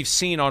 as we've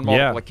seen on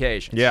multiple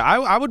occasions. Yeah,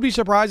 I would be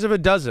surprised if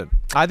it doesn't.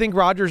 I think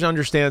Rodgers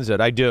understands it.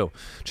 I do.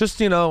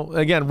 Just,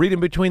 again, reading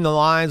between the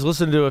lines,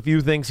 listening to a few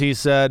things he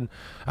said,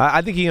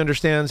 I think he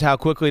understands how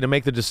quickly to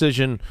make the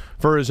decision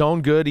for his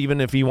own good,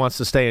 even if he wants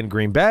to stay in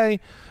Green Bay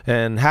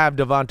and have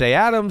Devontae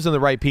Adams and the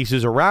right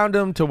pieces around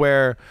him to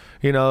where,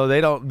 they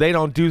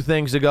don't do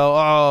things to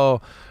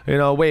go,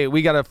 wait,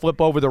 we got to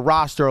flip over the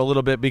roster a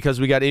little bit because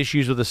we got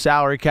issues with the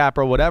salary cap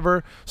or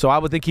whatever. So I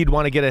would think he'd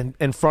want to get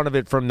in front of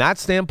it from that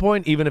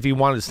standpoint, even if he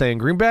wanted to stay in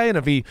Green Bay. And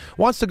if he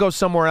wants to go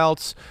somewhere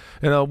else,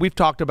 we've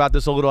talked about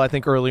this a little, I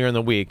think, earlier in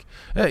the week.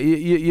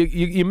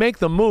 You make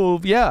the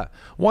move,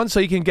 one, so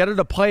you can get it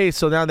a place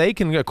so now they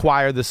can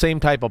acquire the same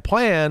type of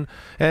plan,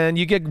 and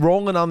you get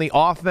rolling on the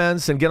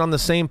offense and get on the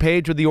same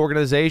page with the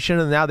organization,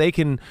 and now they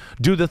can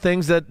do the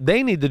things that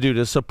they need to do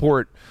to support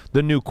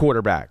the new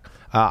quarterback.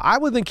 I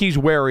would think he's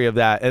wary of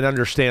that and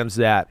understands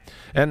that.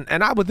 And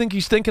I would think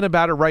he's thinking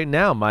about it right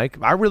now, Mike.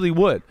 I really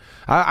would.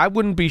 I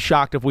wouldn't be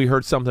shocked if we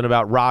heard something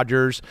about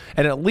Rodgers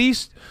and at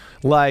least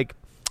like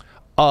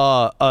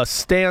a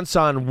stance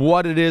on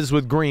what it is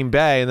with Green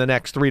Bay in the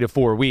next 3 to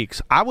 4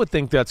 weeks. I would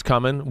think that's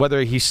coming,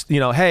 whether he's,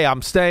 hey,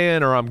 I'm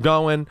staying or I'm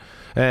going,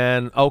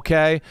 and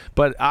okay.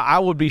 But I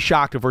would be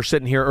shocked if we're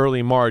sitting here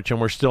early March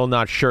and we're still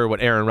not sure what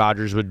Aaron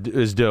Rodgers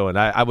is doing.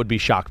 I would be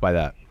shocked by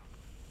that.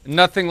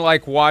 Nothing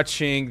like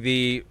watching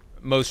the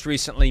most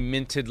recently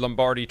minted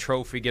Lombardi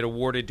Trophy get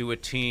awarded to a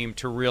team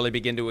to really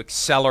begin to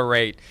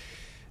accelerate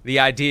the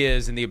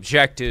ideas and the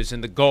objectives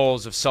and the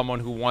goals of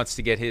someone who wants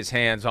to get his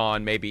hands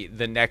on maybe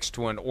the next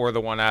one or the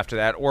one after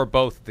that, or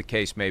both, the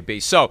case may be.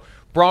 So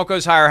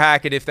Broncos hire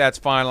Hackett if that's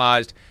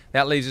finalized.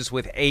 That leaves us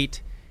with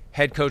 8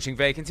 head coaching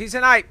vacancies.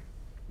 And I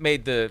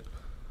made the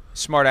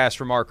smart-ass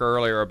remark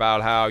earlier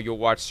about how you'll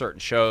watch certain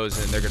shows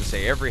and they're going to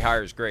say every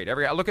hire is great.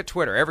 Look at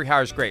Twitter. Every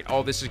hire is great.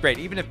 Oh, this is great.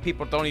 Even if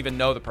people don't even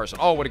know the person.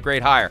 Oh, what a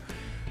great hire.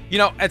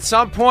 At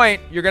some point,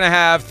 you're going to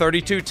have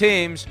 32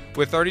 teams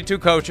with 32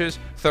 coaches,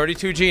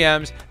 32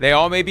 GMs. They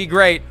all may be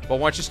great, but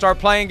once you start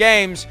playing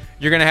games,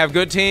 you're going to have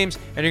good teams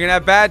and you're going to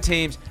have bad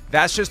teams.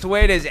 That's just the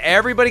way it is.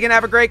 Everybody can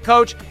have a great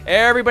coach.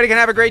 Everybody can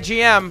have a great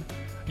GM.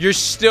 You're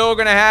still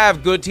going to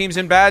have good teams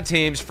and bad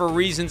teams for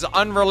reasons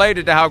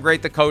unrelated to how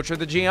great the coach or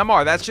the GM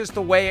are. That's just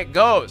the way it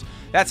goes.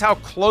 That's how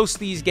close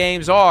these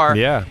games are.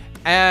 Yeah.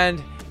 And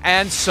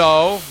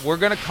so we're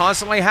going to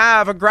constantly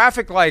have a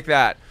graphic like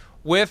that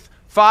with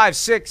 5,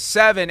 6,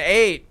 7,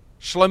 8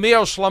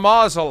 Schlemiel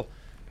Schlemazel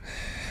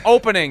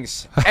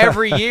openings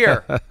every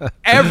year.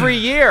 Every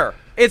year.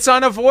 It's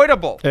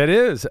unavoidable. It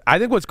is. I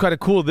think what's kind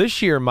of cool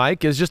this year,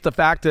 Mike, is just the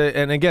fact that,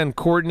 and again,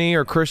 Courtney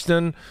or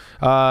Kristen,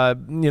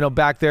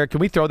 back there, can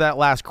we throw that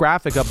last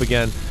graphic up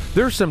again?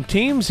 There's some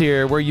teams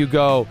here where you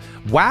go,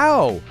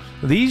 wow,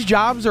 these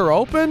jobs are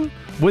open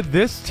with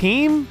this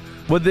team,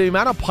 with the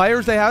amount of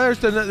players they have.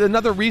 There's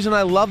another reason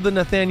I love the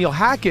Nathaniel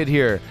Hackett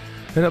here,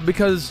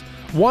 because,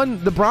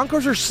 one, the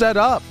Broncos are set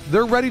up.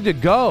 They're ready to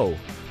go.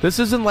 This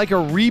isn't like a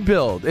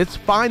rebuild. It's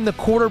find the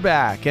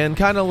quarterback and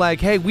kind of like,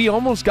 hey, we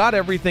almost got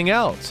everything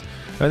else.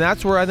 And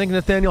that's where I think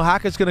Nathaniel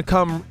Hackett's going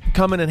to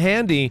come in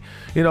handy.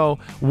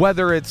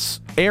 Whether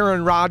it's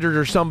Aaron Rodgers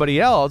or somebody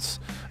else,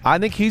 I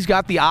think he's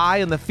got the eye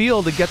and the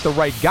feel to get the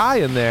right guy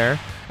in there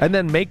and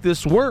then make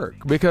this work.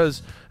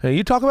 Because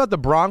you talk about the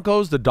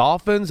Broncos, the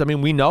Dolphins. I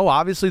mean, we know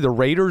obviously the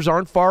Raiders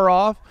aren't far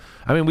off.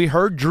 I mean, we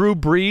heard Drew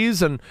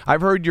Brees, and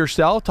I've heard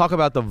yourself talk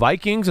about the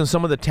Vikings and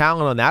some of the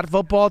talent on that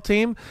football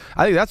team.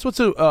 I think that's what's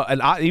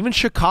even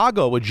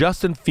Chicago with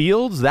Justin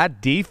Fields,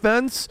 that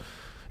defense.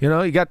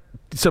 You got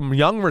some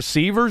young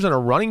receivers and a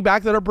running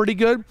back that are pretty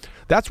good.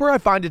 That's where I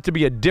find it to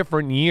be a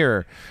different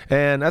year,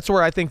 and that's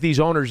where I think these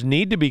owners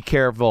need to be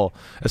careful,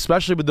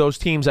 especially with those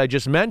teams I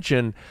just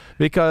mentioned,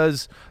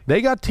 because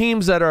they got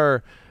teams that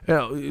are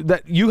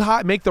that you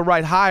make the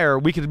right hire.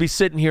 We could be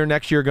sitting here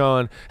next year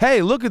going,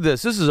 hey, look at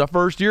this. This is a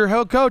first-year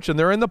head coach, and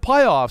they're in the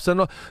playoffs.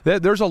 And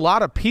there's a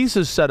lot of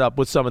pieces set up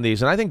with some of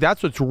these, and I think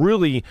that's what's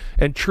really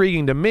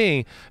intriguing to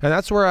me, and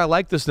that's where I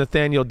like this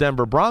Nathaniel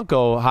Denver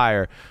Bronco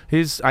hire.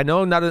 I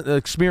know not an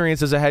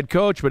experience as a head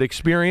coach, but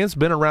experience,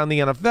 been around the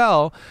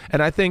NFL,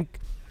 and I think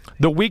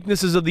the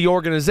weaknesses of the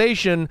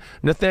organization,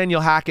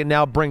 Nathaniel Hackett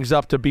now brings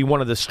up to be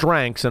one of the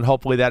strengths, and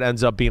hopefully that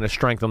ends up being a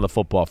strength on the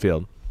football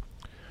field.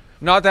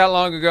 Not that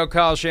long ago,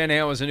 Kyle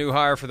Shanahan was a new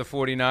hire for the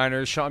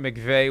 49ers. Sean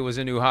McVay was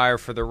a new hire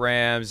for the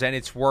Rams, and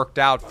it's worked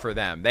out for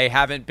them. They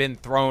haven't been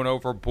thrown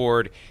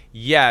overboard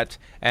yet,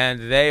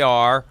 and they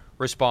are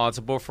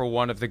responsible for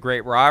one of the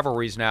great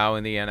rivalries now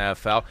in the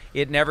NFL.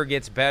 It never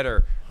gets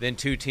better than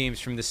two teams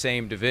from the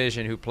same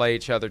division who play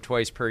each other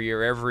twice per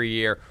year, every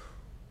year,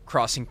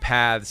 crossing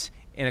paths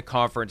in a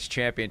conference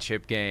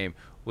championship game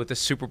with a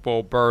Super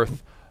Bowl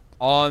berth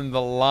on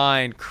the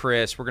line.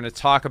 Chris, we're going to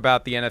talk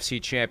about the NFC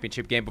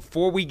Championship game.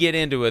 Before we get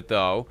into it,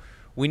 though,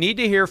 we need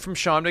to hear from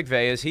Sean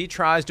McVay as he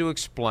tries to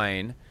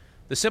explain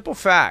the simple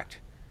fact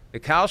that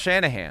Kyle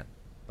Shanahan,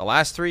 the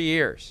last 3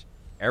 years,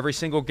 every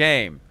single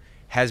game,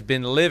 has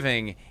been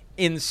living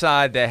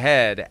inside the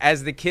head,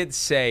 as the kids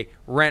say,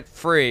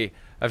 rent-free,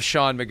 of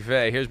Sean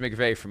McVay. Here's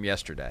McVay from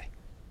yesterday.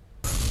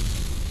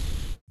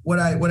 What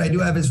I do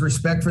have is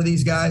respect for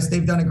these guys.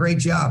 They've done a great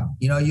job.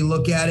 You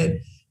look at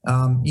it,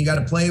 you got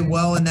to play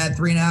well in that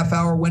 3.5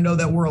 hour window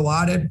that we're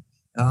allotted.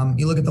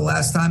 You look at the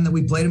last time that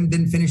we played them,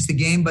 didn't finish the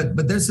game,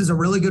 but this is a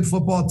really good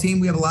football team.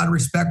 We have a lot of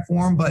respect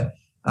for them, but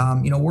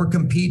we're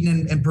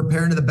competing and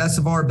preparing to the best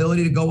of our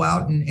ability to go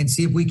out and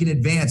see if we can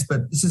advance.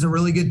 But this is a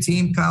really good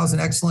team. Kyle's an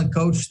excellent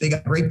coach. They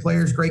got great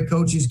players, great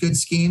coaches, good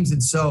schemes.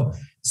 And so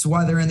that's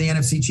why they're in the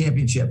NFC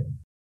Championship.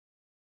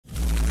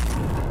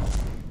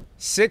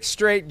 6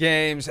 straight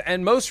games,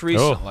 and most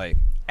recently,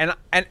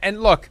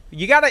 and look,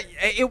 you got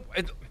to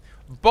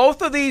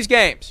both of these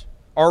games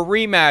are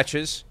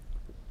rematches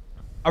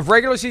of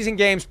regular season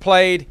games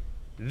played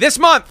this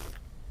month.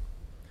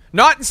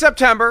 Not in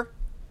September,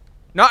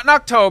 not in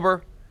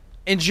October,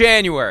 in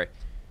January.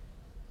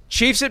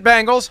 Chiefs at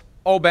Bengals,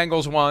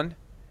 Bengals won,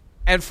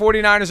 and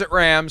 49ers at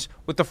Rams,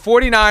 with the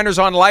 49ers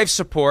on life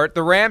support,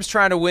 the Rams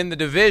trying to win the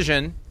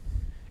division,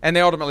 and they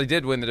ultimately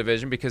did win the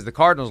division because the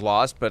Cardinals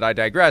lost, but I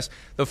digress.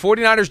 The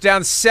 49ers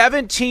down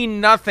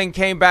 17-0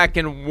 came back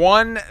and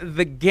won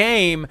the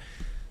game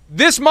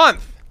this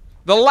month,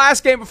 the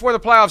last game before the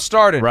playoffs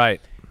started.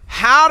 Right.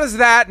 How does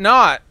that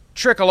not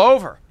trickle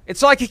over?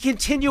 It's like a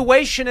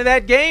continuation of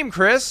that game,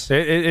 Chris.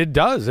 It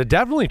does. It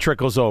definitely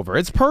trickles over.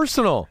 It's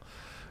personal.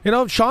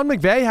 Sean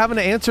McVay having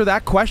to answer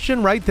that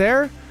question right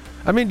there.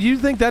 I mean, do you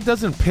think that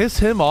doesn't piss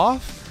him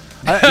off?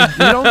 You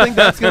don't think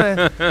that's going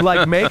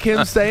to make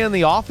him stay in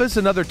the office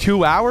another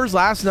 2 hours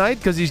last night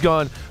because he's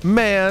going,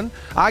 man,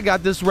 I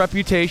got this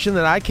reputation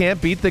that I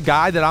can't beat the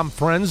guy that I'm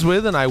friends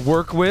with and I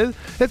work with.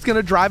 It's going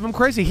to drive him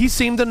crazy. He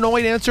seemed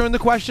annoyed answering the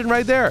question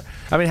right there.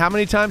 I mean, how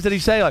many times did he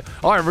say,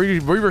 we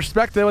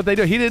respect what they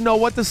do? He didn't know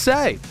what to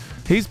say.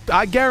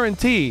 I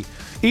guarantee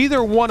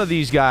either one of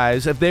these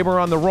guys, if they were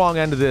on the wrong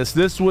end of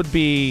this would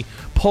be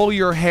pull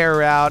your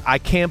hair out. I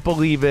can't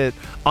believe it.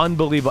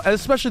 Unbelievable. And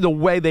especially the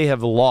way they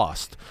have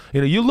lost.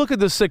 You look at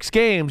the 6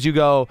 games, you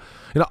go,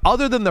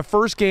 other than the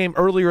first game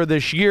earlier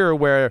this year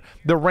where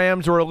the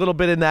Rams were a little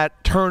bit in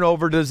that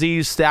turnover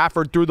disease,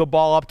 Stafford threw the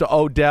ball up to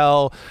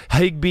Odell,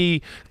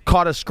 Higbee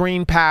caught a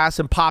screen pass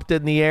and popped it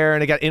in the air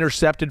and it got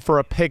intercepted for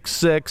a pick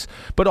 6.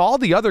 But all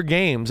the other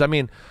games, I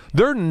mean,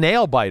 they're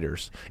nail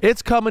biters.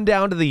 It's coming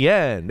down to the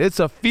end. It's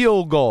a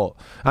field goal.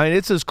 I mean,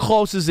 it's as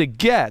close as it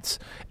gets.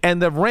 And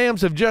the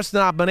Rams have just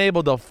not been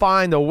able to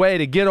find a way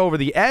to get over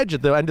the edge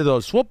at the end of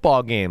those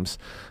football games.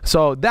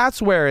 So that's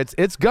where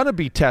it's going to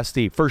be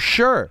testy for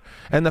sure.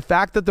 And the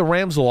fact that the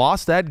Rams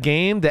lost that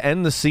game to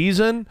end the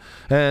season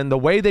and the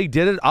way they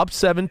did it, up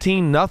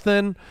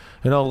 17-0,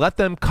 let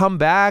them come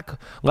back,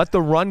 let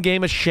the run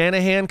game of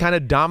Shanahan kind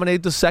of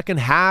dominate the second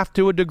half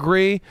to a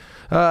degree.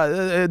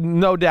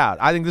 No doubt.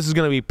 I think this is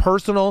going to be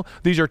personal.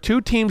 These are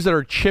 2 teams that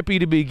are chippy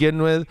to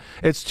begin with.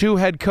 It's 2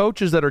 head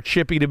coaches that are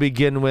chippy to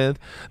begin with.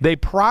 They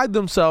pride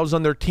themselves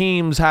on their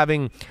teams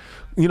having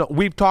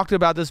we've talked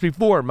about this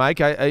before,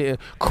 Mike.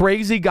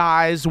 Crazy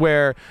guys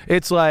where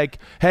it's like,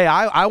 hey,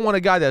 I want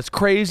a guy that's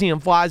crazy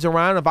and flies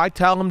around. If I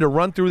tell him to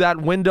run through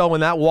that window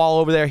and that wall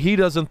over there, he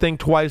doesn't think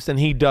twice, and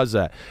he does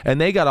that. And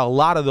they got a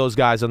lot of those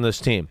guys on this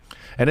team.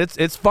 And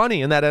it's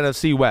funny in that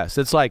NFC West.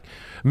 It's like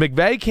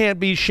McVay can't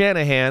beat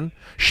Shanahan.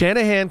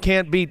 Shanahan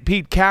can't beat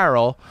Pete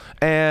Carroll.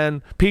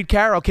 And Pete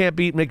Carroll can't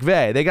beat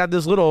McVay. They got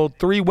this little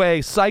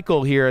three-way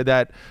cycle here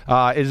that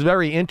is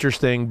very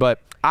interesting.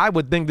 But I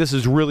would think this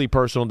is really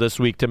personal this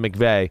week to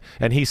McVay,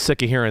 and he's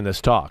sick of hearing this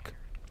talk.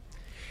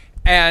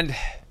 And,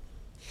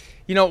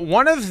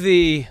 one of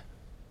the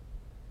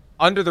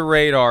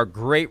under-the-radar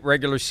great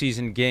regular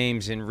season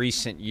games in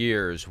recent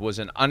years was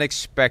an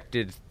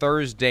unexpected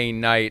Thursday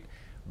night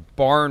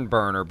barn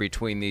burner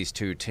between these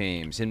two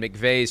teams in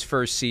McVay's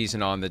first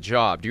season on the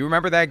job. Do you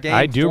remember that game?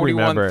 I do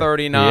remember.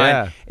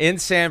 41-39 in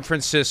San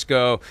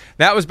Francisco.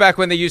 That was back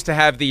when they used to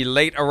have the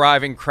late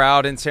arriving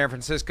crowd in San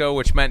Francisco,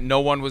 which meant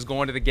no one was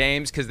going to the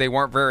games because they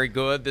weren't very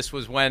good. This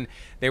was when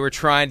they were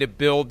trying to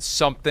build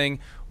something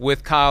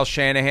with Kyle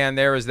Shanahan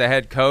there as the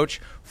head coach.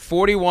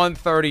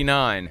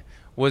 41-39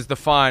 was the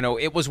final.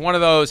 It was one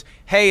of those,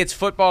 hey, it's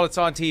football, it's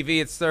on TV,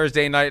 it's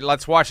Thursday night,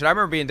 let's watch it. I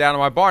remember being down in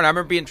my barn. I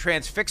remember being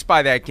transfixed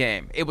by that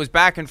game. It was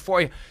back and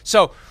forth.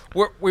 So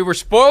we were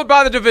spoiled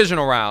by the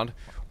divisional round.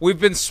 We've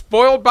been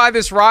spoiled by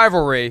this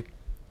rivalry.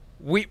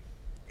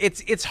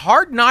 It's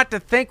hard not to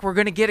think we're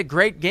going to get a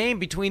great game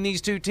between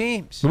these two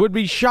teams. I would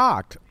be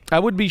shocked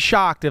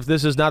if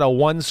this is not a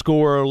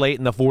one-scorer late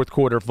in the fourth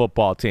quarter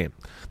football team.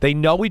 They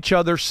know each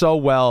other so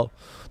well.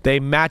 They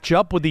match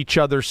up with each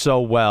other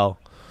so well.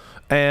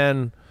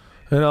 And,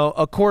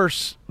 of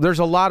course, there's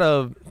a lot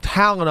of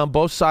talent on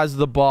both sides of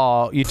the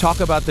ball. You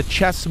talk about the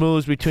chess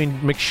moves between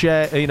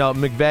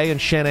McVay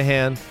and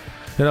Shanahan.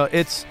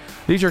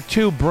 These are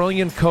two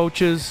brilliant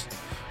coaches.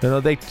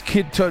 They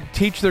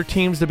teach their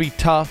teams to be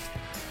tough.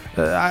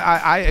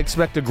 I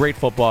expect a great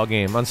football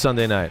game on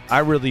Sunday night. I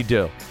really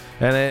do.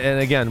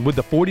 And again, with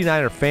the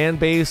 49er fan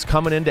base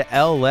coming into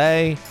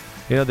L.A.,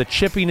 the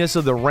chippiness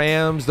of the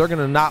Rams, they're going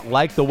to not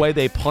like the way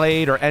they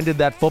played or ended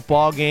that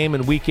football game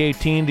in Week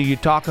 18 that you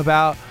talk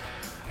about.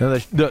 The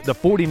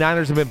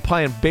 49ers have been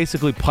playing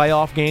basically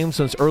playoff games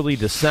since early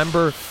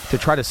December to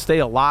try to stay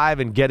alive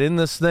and get in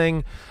this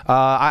thing.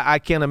 I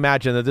can't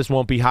imagine that this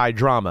won't be high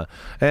drama.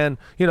 And,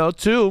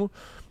 too,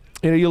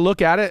 you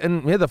look at it,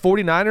 and the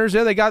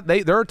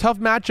 49ers, they're a tough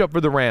matchup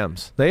for the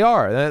Rams. They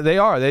are.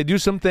 They do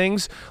some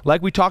things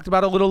like we talked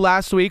about a little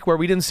last week where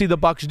we didn't see the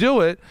Bucs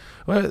do it.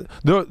 The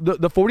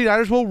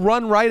 49ers will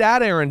run right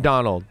at Aaron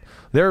Donald.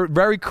 They're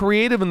very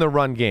creative in the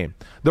run game.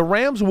 The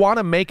Rams want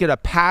to make it a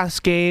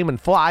pass game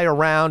and fly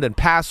around and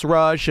pass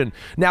rush, and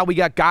now we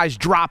got guys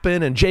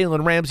dropping and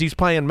Jalen Ramsey's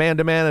playing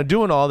man-to-man and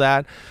doing all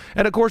that.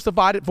 And, of course, the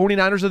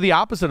 49ers are the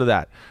opposite of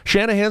that.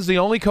 Shanahan's the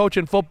only coach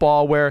in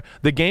football where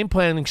the game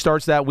planning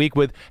starts that week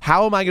with,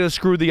 how am I going to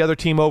screw the other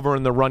team over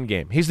in the run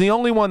game? He's the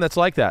only one that's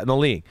like that in the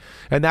league,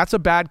 and that's a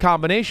bad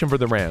combination for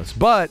the Rams.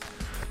 But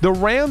the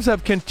Rams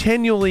have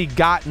continually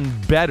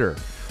gotten better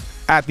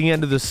at the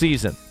end of the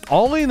season.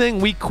 Only thing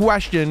we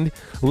questioned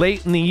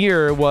late in the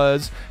year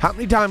was, how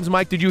many times,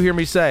 Mike, did you hear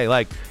me say,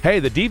 hey,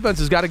 the defense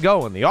has got to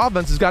go and the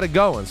offense has got to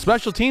go and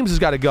special teams has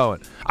got to go?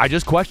 I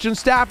just questioned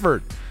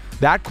Stafford.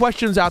 That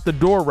question's out the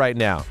door right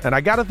now. And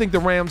I got to think the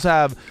Rams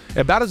have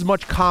about as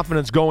much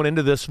confidence going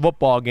into this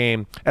football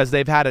game as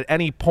they've had at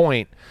any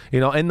point,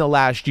 in the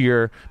last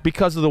year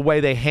because of the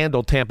way they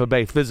handled Tampa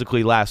Bay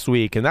physically last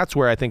week. And that's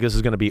where I think this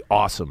is going to be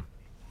awesome.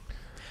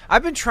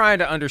 I've been trying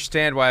to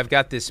understand why I've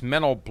got this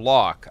mental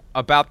block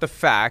about the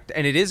fact,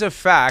 and it is a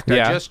fact,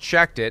 I just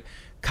checked it,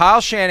 Kyle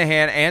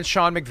Shanahan and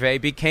Sean McVay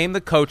became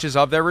the coaches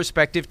of their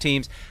respective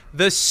teams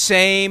the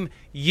same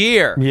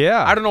year.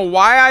 Yeah. I don't know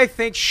why I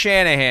think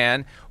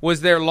Shanahan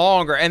was there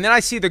longer. And then I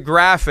see the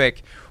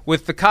graphic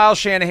with the Kyle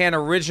Shanahan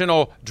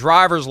original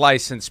driver's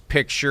license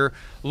picture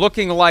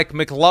looking like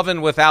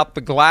McLovin without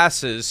the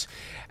glasses,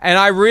 and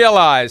I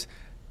realize,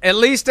 at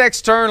least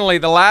externally,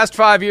 the last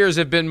 5 years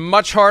have been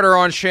much harder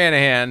on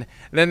Shanahan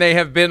than they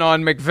have been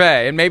on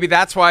McVay. And maybe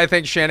that's why I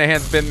think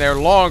Shanahan's been there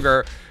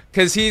longer,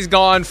 because he's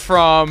gone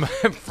from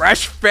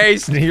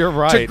fresh-faced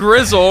to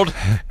grizzled,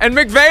 and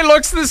McVay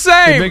looks the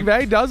same.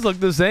 McVay does look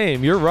the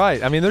same. You're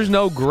right. I mean, there's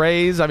no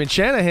grays. I mean,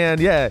 Shanahan,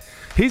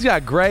 he's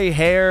got gray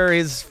hair.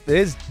 His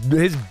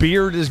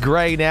beard is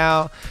gray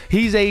now.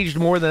 He's aged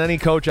more than any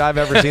coach I've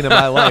ever seen in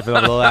my life over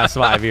the last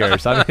 5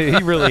 years. I mean,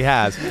 he really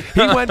has.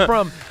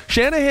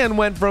 Shanahan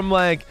went from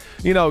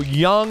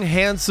young,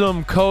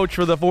 handsome coach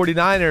for the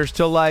 49ers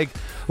to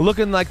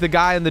looking like the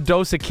guy in the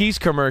Dos Equis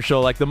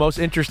commercial, like the most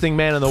interesting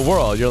man in the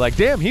world. You're like,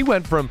 damn, he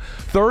went from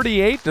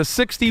 38 to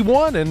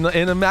 61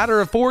 in a matter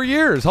of 4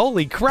 years.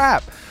 Holy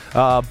crap.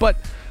 But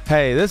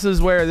hey, this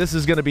is where this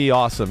is going to be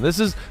awesome. This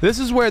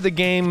is where the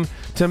game,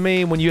 to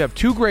me, when you have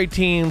two great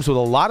teams with a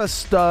lot of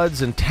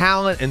studs and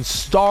talent and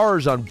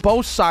stars on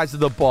both sides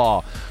of the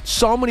ball,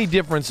 so many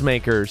difference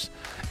makers,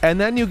 and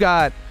then you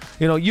got,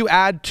 you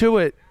add to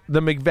it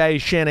the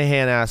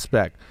McVay-Shanahan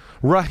aspect.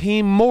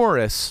 Raheem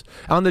Morris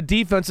on the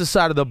defensive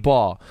side of the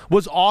ball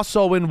was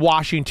also in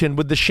Washington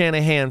with the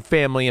Shanahan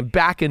family and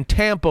back in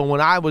Tampa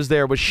when I was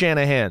there with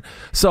Shanahan.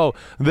 So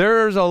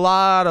there's a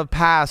lot of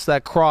paths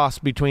that cross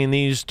between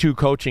these two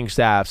coaching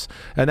staffs,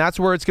 and that's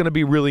where it's going to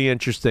be really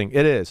interesting.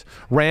 It is.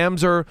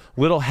 Rams are a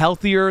little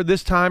healthier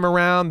this time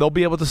around. They'll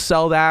be able to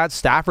sell that.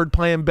 Stafford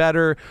playing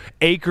better.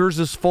 Akers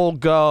is full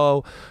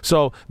go.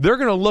 So they're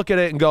going to look at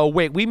it and go,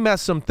 wait, we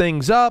messed some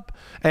things up,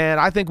 and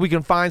I think we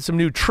can find some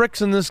new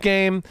tricks in this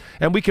game,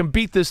 and we can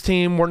beat this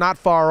team. We're not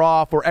far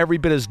off. We're every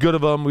bit as good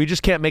of them. We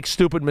just can't make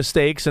stupid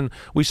mistakes, and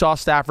we saw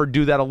Stafford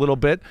do that a little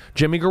bit.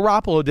 Jimmy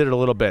Garoppolo did it a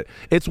little bit.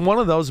 It's one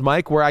of those,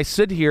 Mike, where I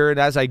sit here, and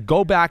as I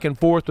go back and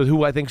forth with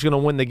who I think is going to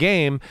win the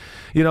game,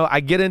 I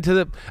get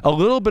into a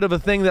little bit of a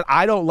thing that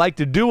I don't like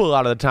to do a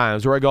lot of the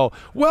times, where I go,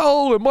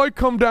 well, it might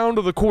come down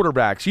to the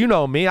quarterbacks. You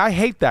know me. I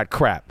hate that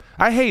crap.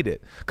 I hate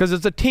it because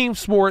it's a team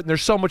sport, and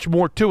there's so much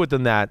more to it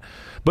than that.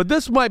 But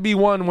this might be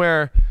one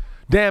where,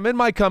 damn, it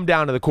might come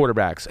down to the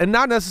quarterbacks. And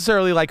not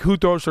necessarily like who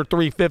throws for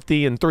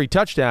 350 and 3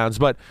 touchdowns,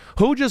 but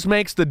who just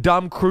makes the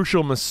dumb,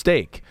 crucial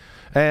mistake.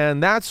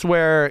 And that's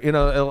where,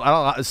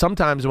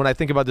 sometimes when I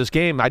think about this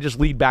game, I just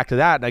lead back to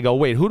that, and I go,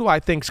 wait, who do I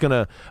think is going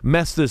to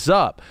mess this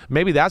up?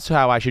 Maybe that's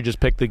how I should just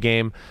pick the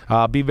game.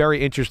 Be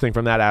very interesting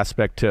from that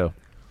aspect, too.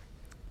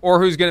 Or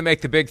who's going to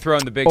make the big throw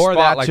in the big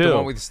spot like the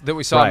one that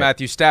we saw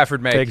Matthew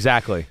Stafford make.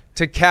 Exactly.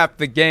 To cap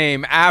the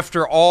game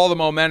after all the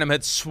momentum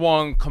had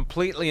swung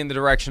completely in the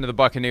direction of the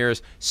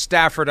Buccaneers.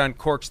 Stafford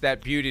uncorks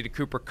that beauty to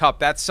Cooper Kupp.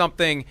 That's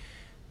something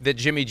that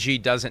Jimmy G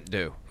doesn't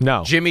do.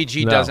 No. Jimmy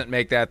G doesn't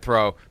make that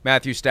throw.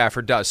 Matthew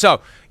Stafford does.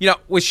 So,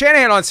 with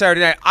Shanahan on Saturday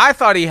night, I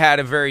thought he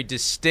had a very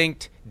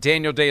distinct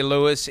Daniel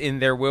Day-Lewis in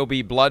There Will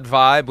Be Blood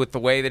vibe with the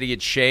way that he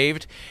had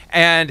shaved.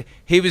 And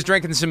he was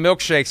drinking some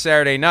milkshakes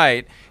Saturday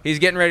night. He's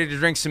getting ready to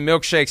drink some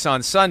milkshakes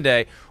on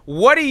Sunday.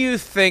 What do you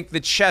think the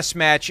chess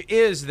match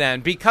is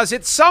then? Because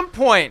at some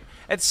point,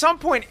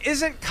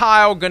 isn't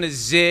Kyle going to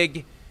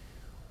zig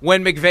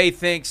when McVay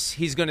thinks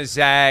he's going to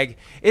zag?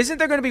 Isn't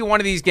there going to be one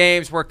of these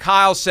games where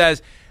Kyle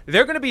says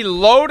they're going to be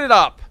loaded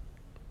up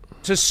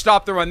to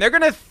stop the run? They're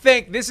going to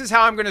think, this is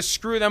how I'm going to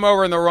screw them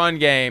over in the run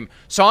game,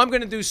 so I'm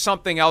going to do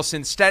something else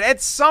instead.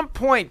 At some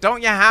point,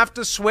 don't you have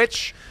to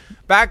switch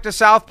back to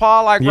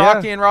southpaw like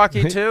Rocky and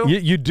Rocky 2?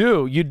 You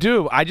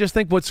do. I just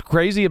think what's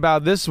crazy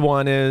about this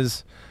one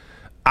is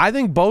I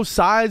think both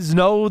sides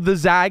know the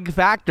zag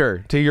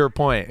factor, to your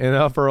point,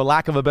 for a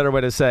lack of a better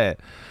way to say it.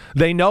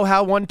 They know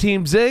how one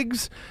team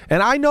zigs,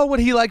 and I know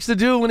what he likes to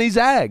do when he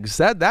zags.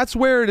 That's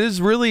where it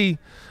is really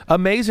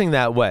amazing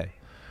that way.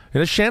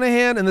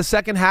 Shanahan in the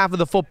second half of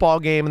the football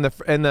game in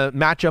the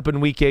matchup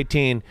in Week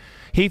 18,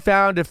 he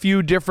found a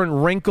few different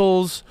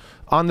wrinkles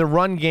on the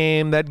run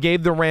game that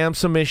gave the Rams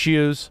some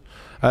issues.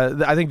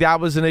 I think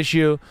that was an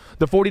issue.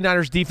 The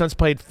 49ers defense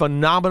played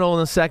phenomenal in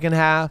the second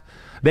half.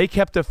 They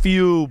kept a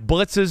few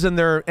blitzes in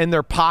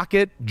their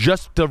pocket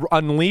just to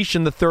unleash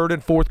in the third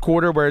and fourth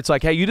quarter, where it's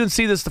like, hey, you didn't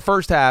see this the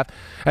first half,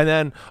 and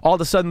then all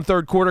of a sudden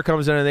third quarter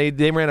comes in and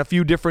they ran a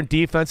few different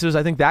defenses.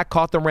 I think that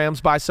caught the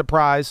Rams by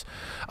surprise.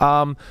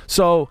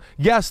 So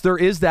yes, there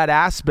is that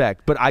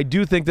aspect, but I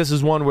do think this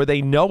is one where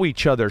they know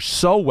each other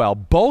so well.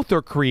 Both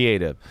are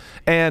creative,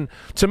 and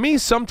to me,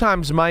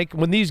 sometimes, Mike,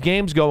 when these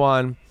games go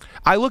on,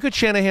 I look at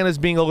Shanahan as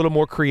being a little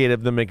more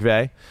creative than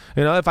McVay.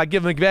 If I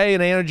give McVay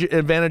an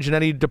advantage in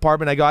any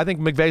department, I go, I think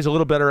McVay's a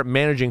little better at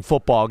managing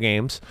football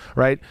games,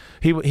 right?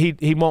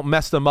 He won't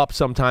mess them up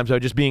sometimes by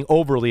just being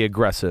overly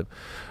aggressive.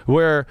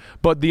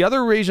 But the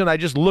other reason I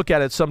just look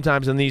at it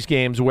sometimes in these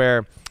games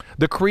where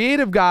the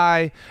creative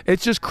guy,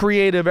 it's just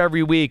creative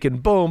every week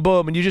and boom,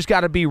 boom, and you just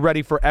got to be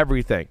ready for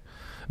everything.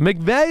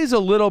 McVay's a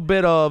little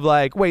bit of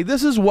like, wait,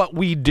 this is what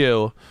we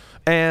do.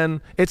 And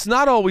it's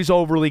not always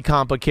overly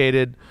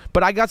complicated,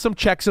 but I got some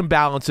checks and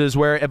balances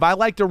where if I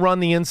like to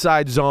run the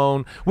inside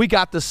zone, we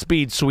got the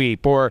speed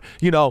sweep or,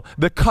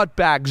 the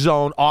cutback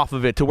zone off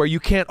of it to where you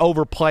can't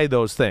overplay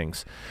those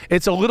things.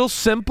 It's a little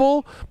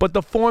simple, but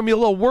the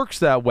formula works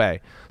that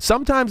way.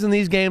 Sometimes in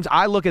these games,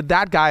 I look at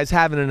that guy as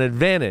having an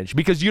advantage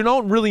because you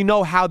don't really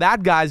know how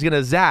that guy's going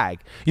to zag.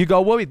 You go,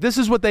 well, wait, this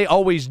is what they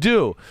always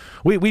do.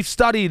 We've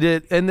studied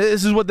it, and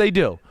this is what they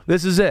do.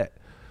 This is it.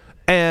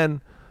 And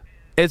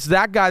it's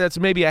that guy that's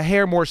maybe a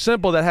hair more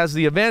simple that has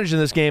the advantage in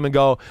this game and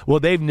go, well,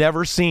 they've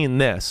never seen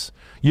this.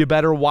 You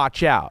better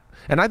watch out.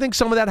 And I think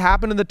some of that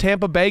happened in the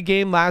Tampa Bay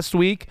game last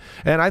week,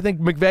 and I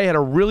think McVay had a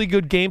really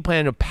good game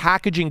plan of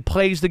packaging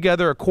plays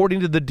together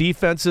according to the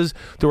defenses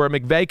to where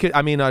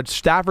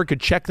Stafford could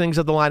check things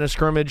at the line of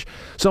scrimmage.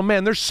 So,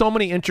 man, there's so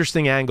many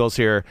interesting angles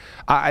here.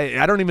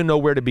 I don't even know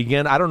where to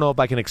begin. I don't know if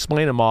I can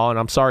explain them all, and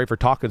I'm sorry for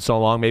talking so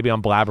long. Maybe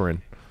I'm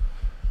blabbering.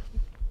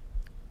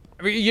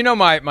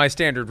 My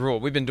standard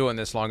rule. We've been doing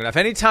this long enough.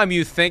 Anytime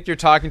you think you're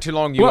talking too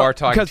long, you are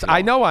talking too long. Because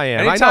I know I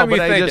am. Anytime you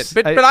think it.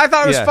 But I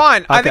thought it was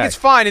fine. Okay. I think it's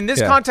fine. In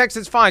this context,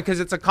 it's fine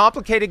because it's a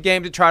complicated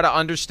game to try to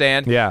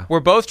understand. Yeah. We're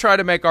both trying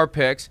to make our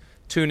picks.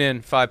 Tune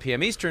in 5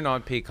 p.m. Eastern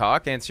on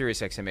Peacock and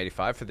Sirius XM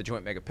 85 for the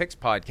Joint Mega Picks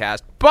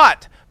podcast.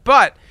 But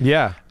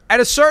yeah, at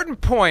a certain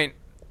point,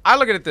 I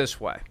look at it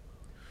this way.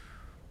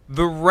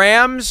 The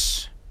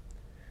Rams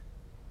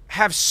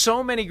have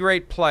so many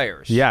great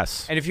players.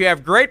 Yes. And if you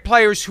have great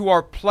players who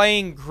are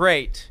playing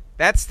great,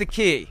 that's the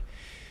key.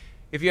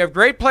 If you have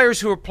great players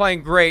who are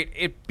playing great,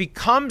 it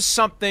becomes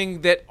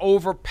something that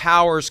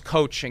overpowers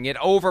coaching. It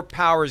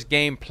overpowers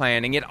game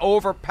planning. It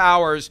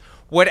overpowers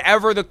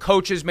whatever the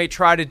coaches may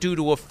try to do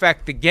to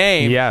affect the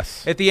game.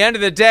 Yes. At the end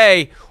of the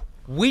day,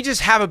 we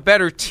just have a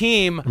better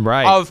team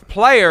of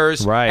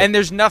players, and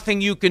there's nothing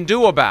you can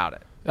do about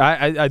it.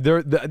 I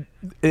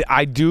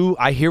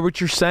hear what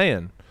you're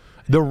saying.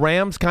 The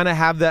Rams kind of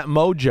have that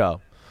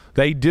mojo.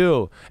 They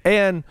do.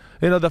 And,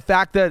 the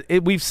fact that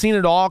we've seen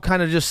it all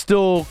kind of just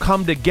still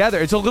come together.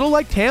 It's a little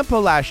like Tampa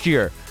last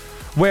year,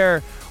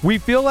 where we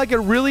feel like it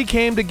really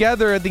came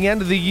together at the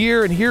end of the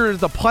year, and here is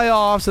the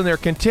playoffs, and they're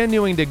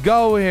continuing to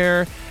go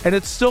here, and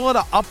it's still at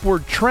an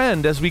upward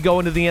trend as we go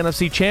into the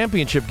NFC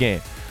Championship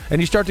game. And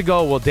you start to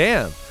go, well,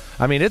 damn.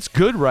 I mean, it's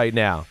good right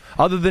now.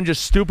 Other than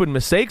just stupid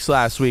mistakes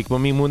last week. I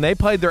mean, when they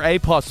played their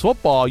A-plus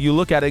football, you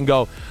look at it and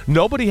go,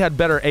 nobody had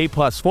better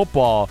A-plus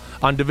football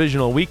on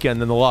divisional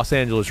weekend than the Los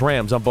Angeles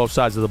Rams on both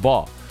sides of the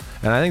ball.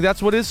 And I think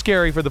that's what is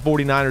scary for the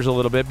 49ers a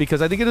little bit,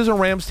 because I think it is a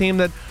Rams team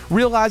that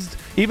realized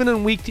even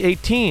in Week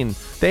 18,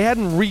 they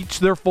hadn't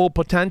reached their full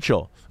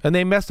potential. And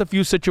they messed a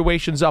few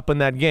situations up in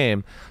that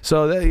game.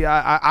 So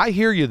I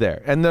hear you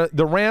there. And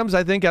the Rams,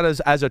 I think, as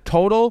a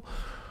total –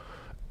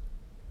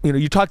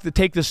 you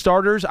take the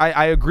starters,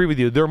 I agree with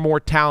you. They're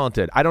more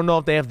talented. I don't know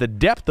if they have the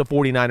depth the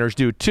 49ers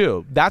do,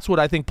 too. That's what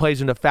I think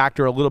plays into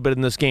factor a little bit in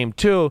this game,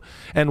 too,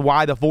 and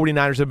why the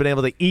 49ers have been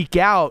able to eke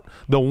out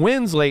the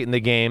wins late in the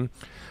game.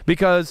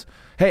 Because,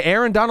 hey,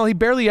 Aaron Donald, he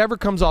barely ever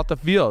comes off the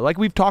field. Like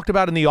we've talked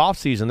about in the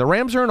offseason, the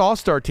Rams are an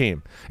all-star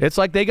team. It's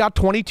like they got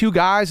 22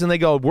 guys, and they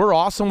go, we're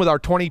awesome with our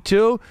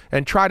 22,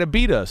 and try to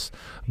beat us.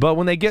 But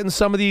when they get in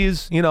some of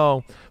these,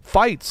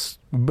 fights,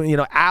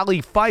 alley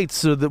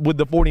fights with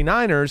the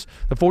 49ers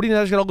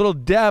got a little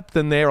depth,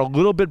 and they're a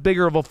little bit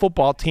bigger of a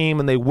football team,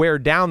 and they wear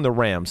down the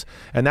Rams.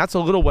 And that's a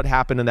little what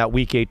happened in that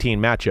Week 18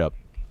 matchup.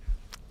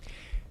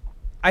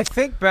 I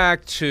think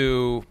back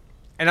to,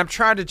 and I'm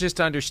trying to just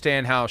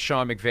understand how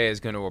Sean McVay is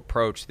going to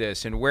approach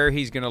this and where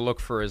he's going to look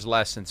for his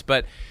lessons.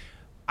 But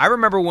I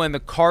remember when the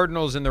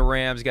Cardinals and the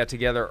Rams got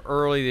together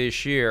early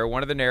this year,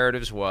 one of the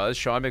narratives was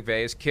Sean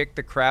McVay has kicked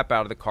the crap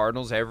out of the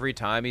Cardinals every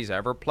time he's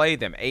ever played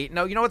them.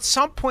 8-0. At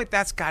some point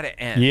that's got to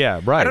end.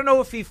 Yeah, right. I don't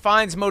know if he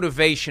finds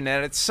motivation,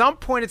 and at some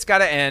point it's got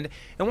to end.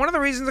 And one of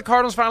the reasons the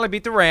Cardinals finally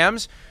beat the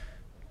Rams,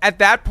 at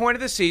that point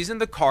of the season,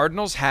 the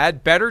Cardinals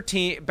had better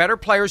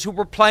players who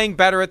were playing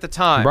better at the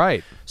time.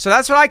 Right. So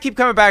that's what I keep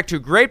coming back to.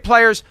 Great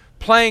players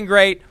playing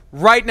great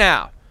right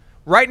now.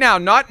 Right now,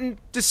 not in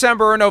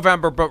December or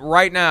November, but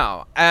right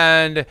now.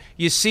 And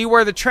you see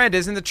where the trend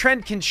is, and the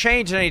trend can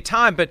change at any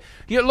time. But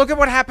look at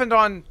what happened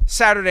on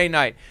Saturday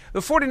night.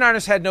 The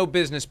 49ers had no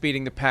business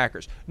beating the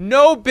Packers.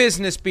 No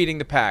business beating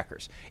the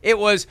Packers. It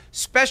was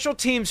special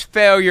teams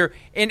failure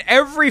in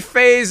every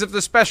phase of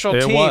the special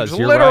teams,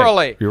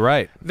 literally. You're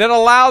right. That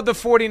allowed the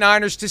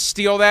 49ers to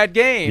steal that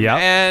game. Yep.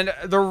 And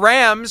the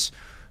Rams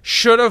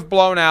should have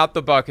blown out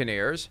the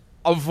Buccaneers,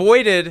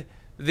 avoided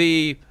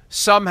the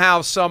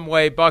somehow, some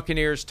way,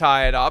 Buccaneers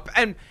tie it up.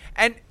 And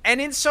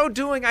in so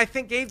doing, I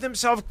think gave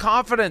themselves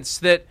confidence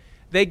that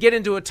they get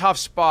into a tough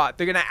spot.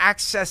 They're going to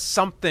access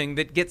something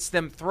that gets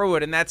them through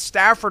it. And that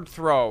Stafford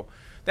throw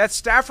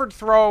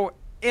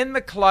in the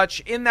clutch,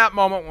 in that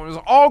moment when it was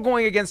all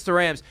going against the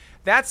Rams,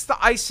 that's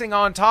the icing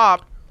on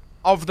top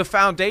of the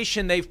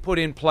foundation they've put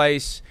in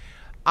place.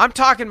 I'm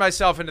talking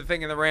myself into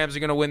thinking the Rams are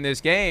going to win this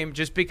game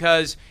just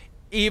because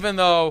even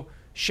though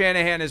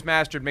Shanahan has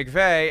mastered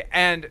McVay,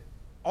 and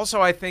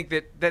also, I think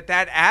that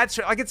adds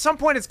 – like, at some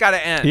point, it's got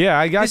to end. Yeah,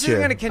 I got you. This isn't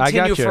going to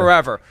continue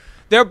forever.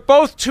 They're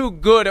both too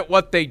good at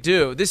what they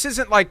do. This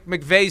isn't like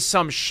McVay's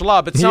some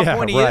schlub. At some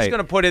point, he is going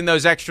to put in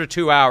those extra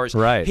 2 hours.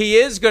 Right. He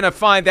is going to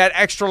find that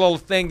extra little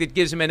thing that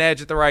gives him an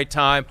edge at the right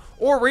time,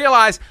 or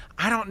realize,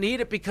 I don't need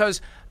it because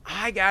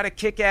I got a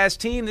kick-ass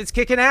team that's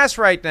kicking ass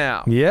right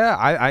now. Yeah,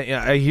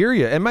 I hear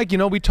you. And, Mike,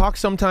 we talk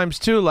sometimes,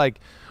 too,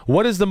 like –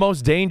 what is the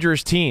most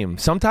dangerous team?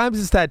 Sometimes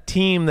it's that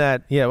team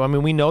that,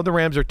 we know the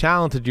Rams are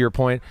talented to your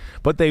point,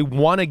 but they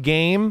won a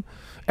game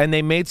and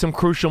they made some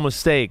crucial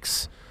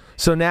mistakes.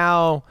 So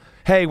now,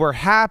 hey, we're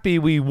happy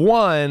we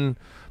won,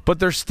 but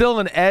there's still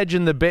an edge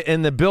in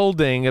the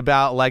building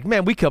about like,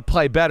 man, we could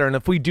play better, and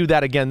if we do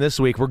that again this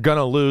week, we're going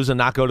to lose and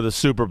not go to the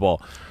Super Bowl.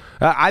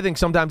 I think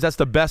sometimes that's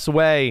the best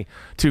way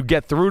to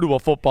get through to a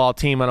football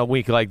team on a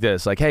week like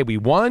this. Like, hey, we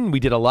won.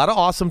 We did a lot of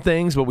awesome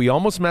things, but we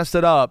almost messed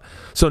it up.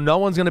 So no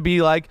one's going to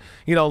be like,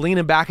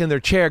 leaning back in their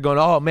chair going,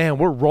 oh, man,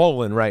 we're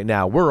rolling right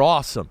now. We're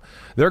awesome.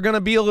 They're going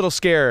to be a little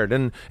scared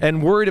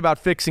and worried about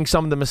fixing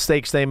some of the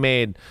mistakes they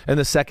made in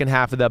the second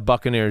half of that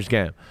Buccaneers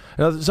game.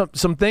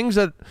 Some things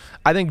that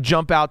I think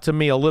jump out to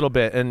me a little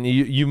bit, and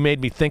you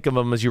made me think of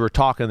them as you were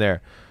talking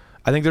there.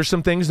 I think there's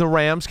some things the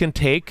Rams can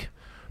take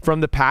from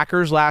the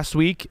Packers last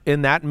week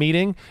in that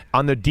meeting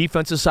on the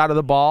defensive side of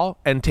the ball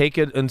and take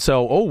it and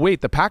so,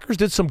 the Packers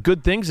did some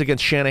good things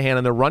against Shanahan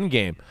in the run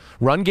game.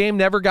 Run game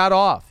never got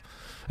off.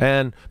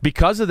 And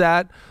because of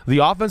that, the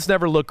offense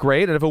never looked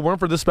great. And if it weren't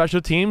for the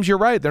special teams, you're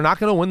right. They're not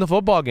going to win the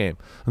football game.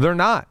 They're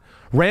not.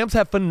 Rams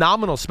have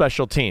phenomenal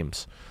special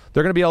teams.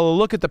 They're going to be able to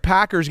look at the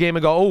Packers game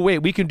and go, oh, wait,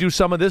 we can do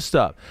some of this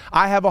stuff.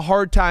 I have a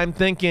hard time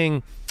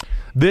thinking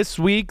this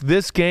week,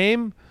 this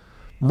game,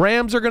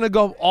 Rams are going to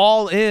go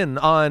all in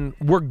on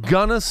we're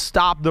going to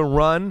stop the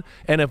run,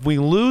 and if we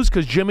lose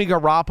because Jimmy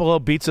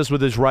Garoppolo beats us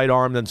with his right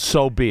arm, then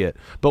so be it.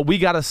 But we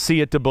got to see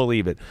it to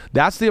believe it.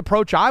 That's the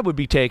approach I would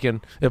be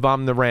taking if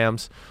I'm the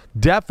Rams,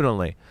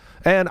 definitely.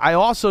 And I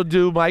also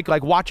do, Mike,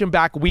 like watching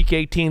back Week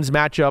 18's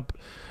matchup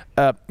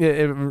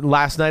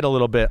last night a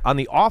little bit on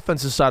the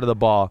offensive side of the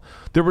ball.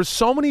 There were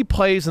so many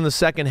plays in the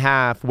second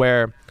half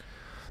where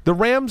the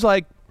Rams,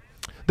 like,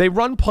 they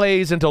run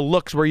plays into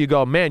looks where you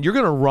go, man, you're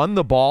going to run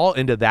the ball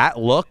into that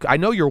look? I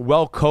know you're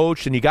well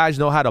coached and you guys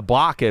know how to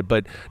block it,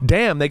 but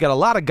damn, they got a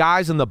lot of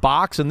guys in the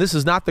box, and this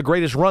is not the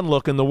greatest run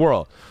look in the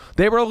world.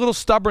 They were a little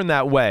stubborn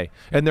that way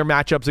in their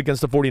matchups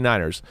against the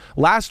 49ers.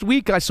 Last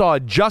week, I saw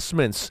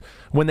adjustments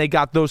when they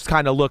got those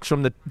kind of looks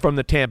from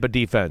the Tampa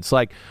defense.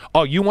 Like,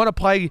 oh, you want to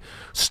play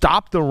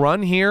stop the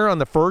run here on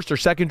the first or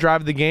second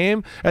drive of the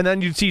game? And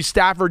then you'd see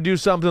Stafford do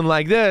something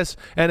like this,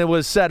 and it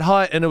was set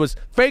hut, and it was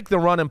fake the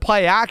run and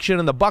play action,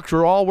 and the Bucs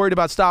were all worried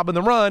about stopping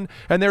the run,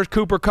 and there's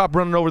Cooper Kupp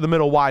running over the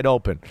middle wide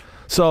open.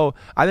 So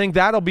I think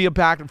that'll be a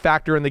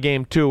factor in the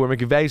game, too, where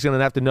McVay's going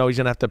to have to know he's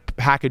going to have to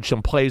package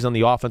some plays on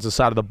the offensive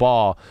side of the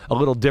ball a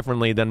little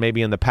differently than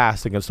maybe in the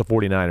past against the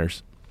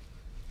 49ers.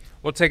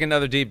 We'll take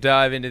another deep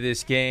dive into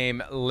this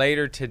game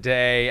later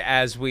today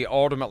as we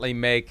ultimately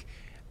make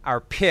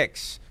our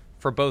picks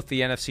for both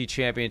the NFC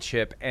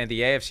Championship and the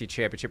AFC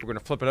Championship. We're going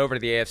to flip it over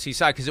to the AFC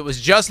side because it was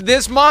just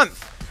this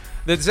month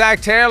that Zach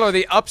Taylor,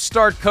 the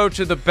upstart coach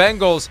of the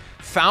Bengals,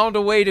 found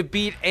a way to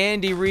beat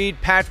Andy Reid,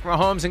 Patrick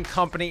Mahomes, and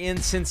company in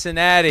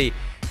Cincinnati.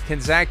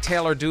 Can Zach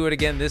Taylor do it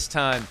again this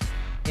time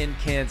in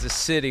Kansas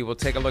City? We'll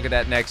take a look at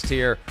that next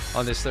here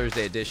on this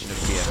Thursday edition of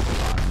PFF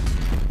Live.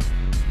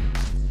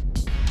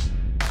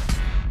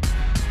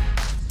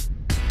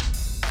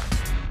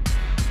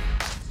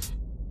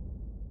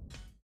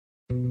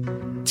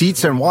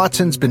 Dietz &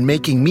 Watson's been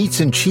making meats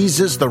and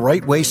cheeses the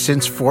right way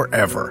since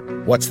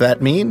forever. What's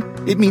that mean?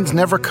 It means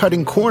never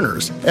cutting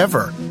corners,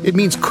 ever. It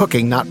means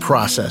cooking, not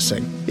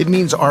processing. It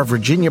means our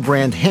Virginia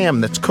brand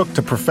ham that's cooked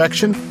to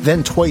perfection,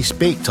 then twice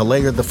baked to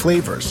layer the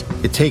flavors.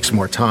 It takes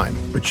more time,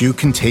 but you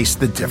can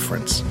taste the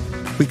difference.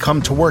 We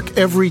come to work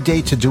every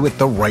day to do it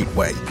the right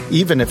way,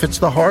 even if it's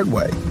the hard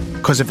way.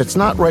 Because if it's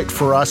not right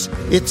for us,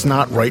 it's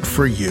not right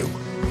for you.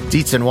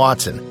 Dietz &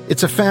 Watson,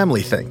 it's a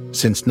family thing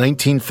since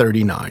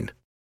 1939.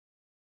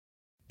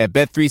 At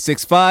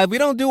Bet365, we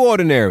don't do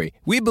ordinary.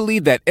 We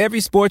believe that every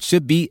sport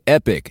should be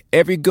epic.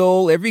 Every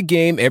goal, every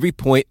game, every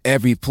point,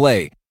 every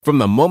play. From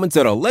the moments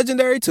that are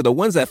legendary to the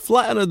ones that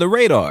fly under the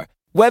radar.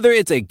 Whether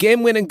it's a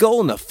game-winning goal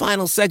in the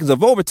final seconds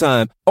of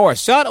overtime or a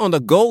shot on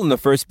the goal in the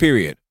first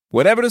period.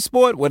 Whatever the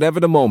sport, whatever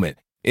the moment.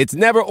 It's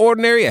never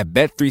ordinary at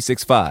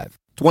Bet365.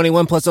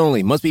 21 plus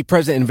only. Must be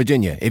present in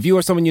Virginia. If you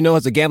or someone you know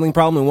has a gambling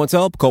problem and wants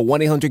help, call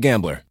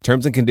 1-800-GAMBLER.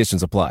 Terms and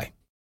conditions apply.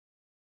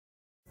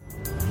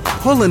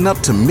 Pulling up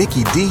to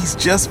Mickey D's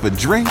just for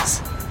drinks?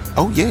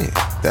 Oh yeah,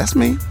 that's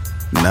me.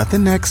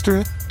 Nothing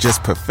extra,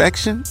 just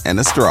perfection and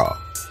a straw.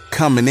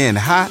 Coming in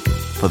hot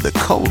for the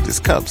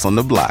coldest cups on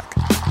the block.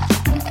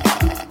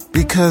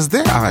 Because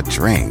there are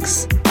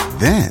drinks.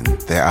 Then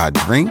there are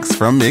drinks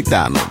from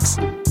McDonald's.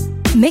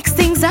 Mix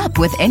things up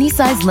with any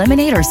size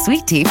lemonade or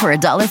sweet tea for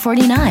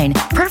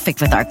 $1.49.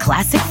 Perfect with our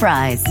classic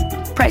fries.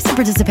 Price and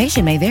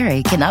participation may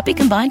vary. Cannot be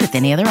combined with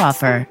any other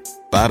offer.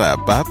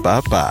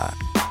 Ba-da-ba-ba-ba.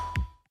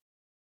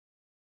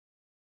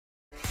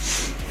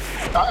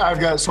 I've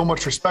got so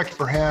much respect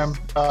for him.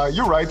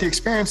 You're right. The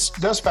experience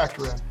does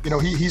factor in. You know,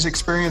 he's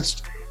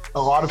experienced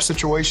a lot of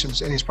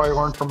situations, and he's probably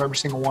learned from every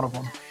single one of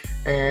them.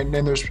 And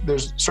then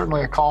there's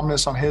certainly a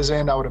calmness on his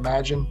end, I would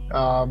imagine,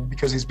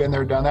 because he's been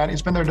there, done that.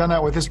 He's been there, done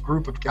that with this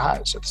group of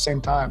guys at the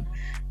same time.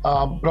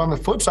 But on the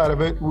flip side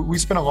of it, we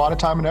spend a lot of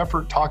time and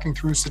effort talking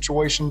through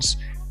situations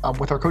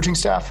with our coaching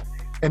staff,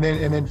 and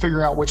then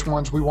figuring out which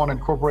ones we want to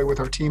incorporate with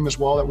our team as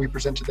well that we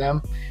present to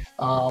them.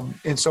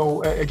 And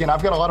so, again,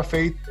 I've got a lot of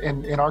faith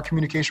in our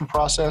communication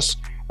process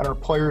and our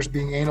players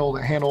being able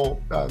to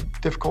handle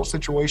difficult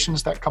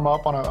situations that come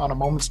up on a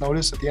moment's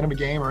notice at the end of a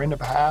game or end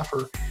of a half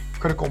or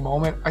critical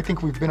moment. I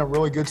think we've been a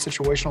really good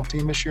situational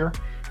team this year.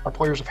 Our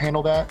players have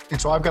handled that. And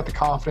so I've got the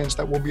confidence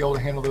that we'll be able to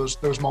handle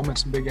those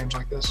moments in big games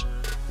like this.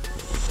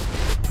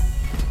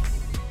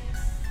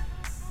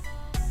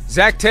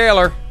 Zach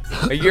Taylor,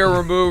 a year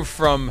removed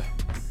from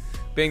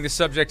being the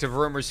subject of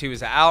rumors he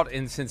was out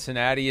in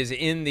Cincinnati, is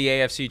in the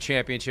AFC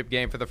Championship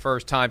game for the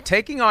first time,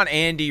 taking on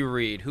Andy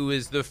Reid, who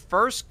is the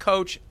first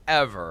coach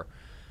ever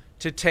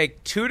to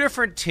take two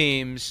different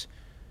teams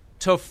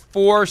to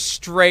 4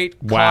 straight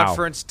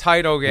conference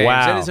title games.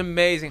 Wow. That is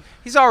amazing.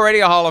 He's already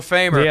a Hall of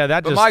Famer. Yeah,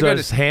 that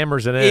just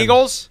hammers it in.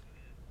 Eagles,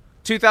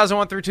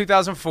 2001 through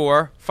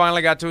 2004,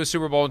 finally got to a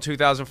Super Bowl in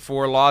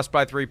 2004, lost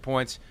by 3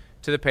 points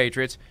to the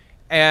Patriots.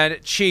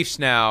 And Chiefs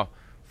now,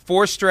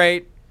 4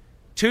 straight,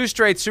 2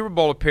 straight Super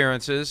Bowl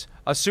appearances,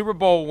 a Super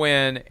Bowl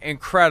win,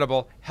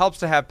 incredible. Helps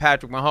to have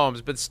Patrick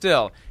Mahomes, but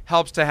still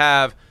helps to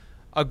have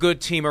a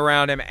good team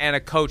around him and a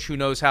coach who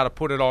knows how to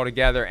put it all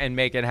together and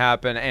make it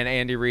happen, and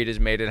Andy Reid has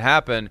made it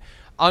happen.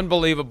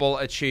 Unbelievable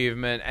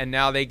achievement, and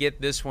now they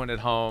get this one at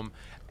home.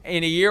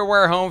 In a year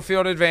where home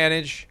field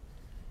advantage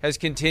has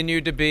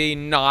continued to be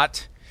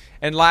not,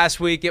 and last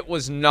week it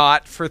was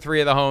not for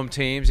three of the home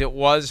teams. It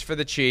was for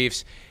the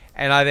Chiefs,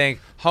 and I think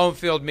home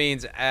field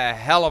means a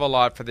hell of a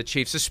lot for the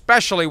Chiefs,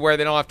 especially where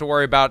they don't have to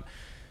worry about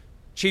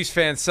Chiefs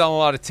fans selling a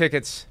lot of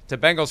tickets to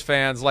Bengals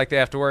fans like they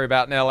have to worry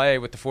about in L.A.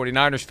 with the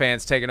 49ers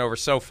fans taking over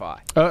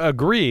SoFi.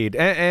 Agreed.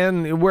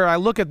 And where I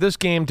look at this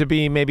game to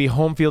be maybe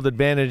home field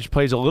advantage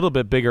plays a little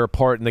bit bigger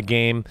part in the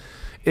game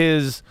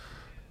is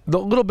the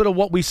little bit of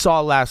what we saw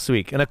last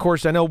week. And, of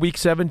course, I know Week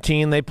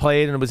 17 they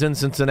played and it was in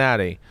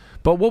Cincinnati.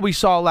 But what we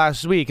saw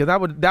last week, and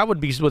that would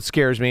be what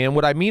scares me. And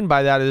what I mean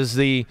by that is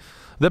the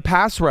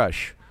pass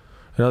rush.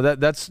 You know,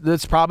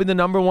 that's probably the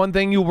number one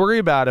thing you worry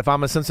about if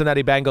I'm a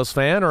Cincinnati Bengals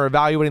fan or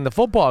evaluating the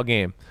football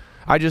game.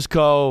 I just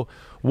go,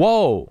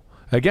 whoa.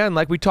 Again,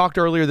 like we talked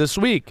earlier this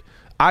week,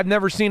 I've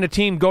never seen a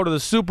team go to the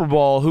Super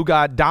Bowl who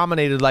got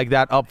dominated like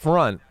that up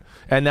front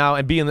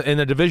and be in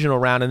the divisional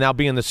round and now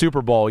be in the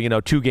Super Bowl,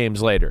 2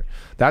 games later.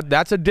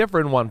 That's a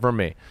different one for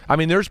me. I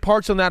mean, there's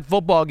parts in that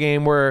football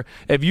game where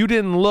if you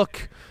didn't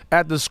look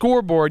at the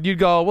scoreboard, you'd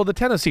go, well, the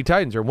Tennessee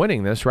Titans are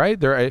winning this, right?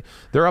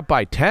 They're up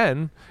by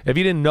 10. If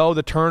you didn't know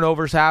the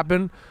turnovers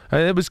happened,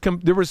 there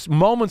was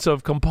moments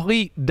of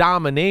complete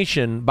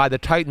domination by the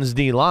Titans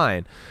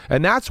D-line.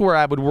 And that's where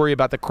I would worry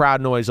about the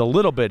crowd noise a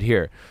little bit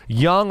here.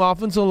 Young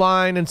offensive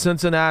line in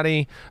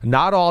Cincinnati,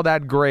 not all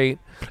that great,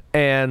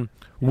 and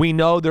we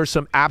know there's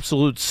some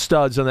absolute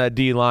studs on that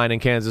D-line in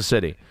Kansas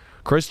City.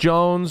 Chris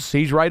Jones,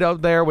 he's right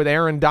up there with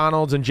Aaron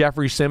Donalds and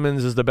Jeffrey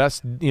Simmons as the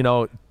best,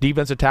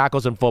 defensive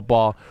tackles in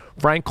football.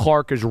 Frank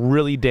Clark is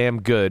really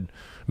damn good.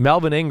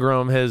 Melvin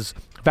Ingram has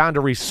found a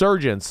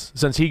resurgence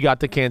since he got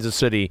to Kansas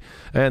City.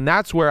 And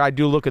that's where I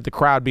do look at the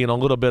crowd being a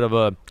little bit of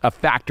a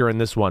factor in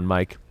this one,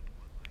 Mike.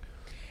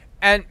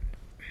 And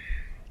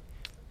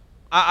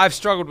I've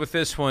struggled with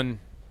this one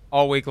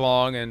all week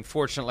long, and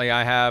fortunately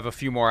I have a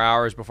few more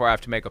hours before I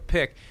have to make a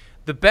pick.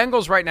 The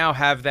Bengals right now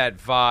have that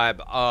vibe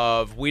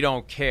of we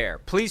don't care.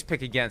 Please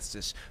pick against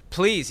us.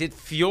 Please, it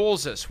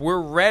fuels us. We're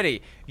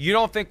ready. You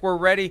don't think we're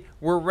ready?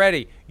 We're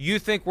ready. You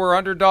think we're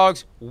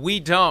underdogs? We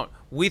don't.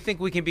 We think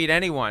we can beat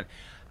anyone.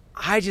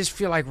 I just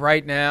feel like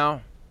right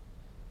now,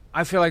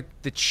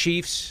 the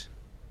Chiefs,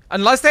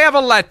 unless they have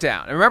a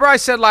letdown. And remember I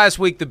said last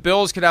week the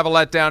Bills could have a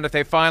letdown if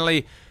they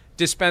finally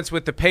dispense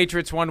with the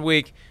Patriots one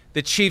week,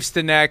 the Chiefs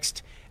the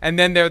next, and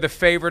then they're the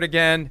favorite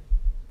again.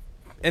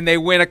 And they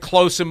win a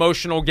close,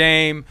 emotional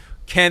game.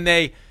 Can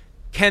they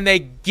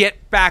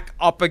get back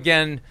up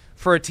again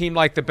for a team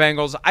like the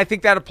Bengals? I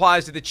think that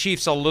applies to the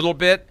Chiefs a little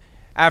bit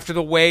after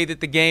the way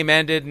that the game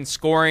ended and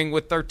scoring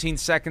with 13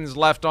 seconds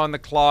left on the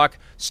clock,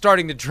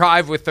 starting to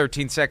drive with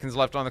 13 seconds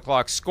left on the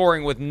clock,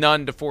 scoring with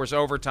none to force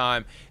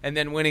overtime, and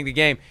then winning the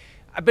game.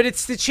 But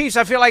it's the Chiefs.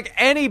 I feel like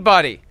any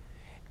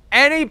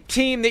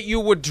team that you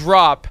would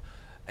drop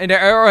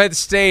into Arrowhead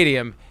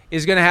Stadium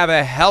is going to have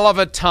a hell of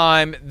a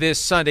time this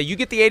Sunday. You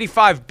get the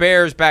 85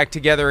 Bears back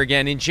together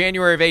again in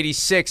January of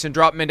 86 and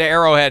drop them into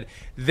Arrowhead.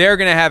 They're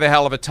going to have a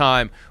hell of a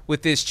time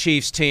with this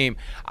Chiefs team.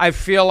 I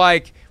feel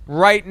like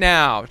right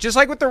now, just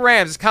like with the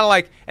Rams, it's kind of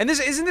like, and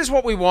isn't this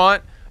what we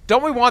want?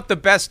 Don't we want the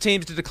best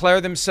teams to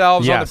declare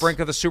themselves on the brink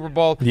of the Super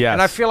Bowl? Yes.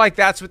 And I feel like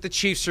that's what the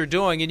Chiefs are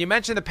doing. And you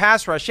mentioned the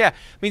pass rush. Yeah, I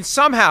mean,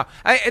 somehow,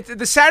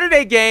 the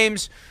Saturday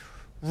games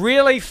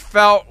really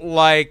felt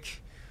like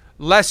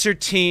lesser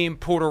team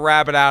pulled a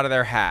rabbit out of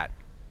their hat.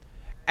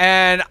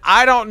 And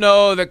I don't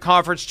know that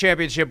Conference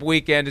Championship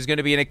weekend is going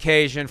to be an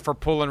occasion for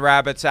pulling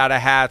rabbits out of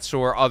hats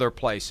or other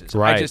places.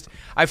 Right.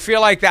 I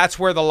feel like that's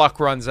where the luck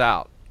runs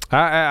out.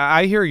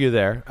 I hear you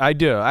there. I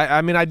do.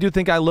 I mean, I do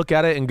think I look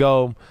at it and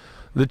go,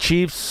 the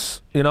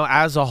Chiefs,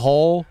 as a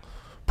whole,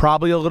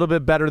 probably a little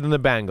bit better than the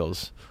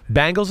Bengals.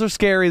 Bengals are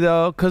scary,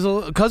 though,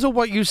 because of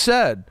what you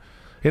said.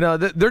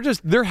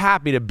 They're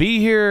happy to be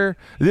here.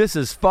 This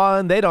is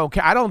fun. They don't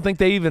care. I don't think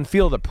they even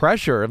feel the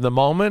pressure of the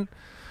moment.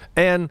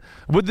 And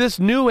with this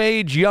new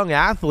age young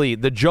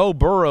athlete, the Joe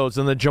Burrows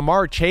and the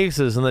Jamar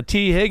Chases and the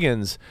T.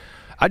 Higgins,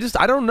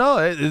 I don't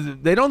know.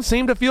 They don't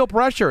seem to feel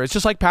pressure. It's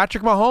just like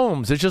Patrick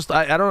Mahomes. It's just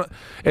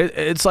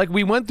it's like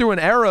we went through an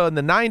era in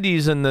the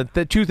 90s and the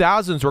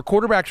 2000s where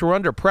quarterbacks were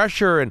under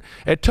pressure, and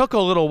it took a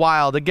little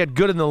while to get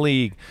good in the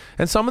league.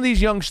 And some of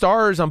these young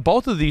stars on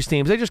both of these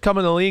teams, they just come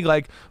in the league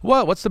like,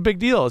 what's the big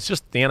deal? It's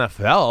just the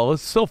NFL.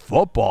 It's still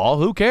football.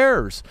 Who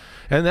cares?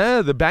 And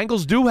then the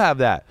Bengals do have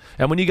that.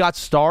 And when you got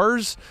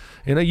stars,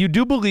 you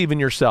do believe in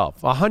yourself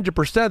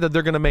 100% that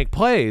they're going to make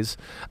plays.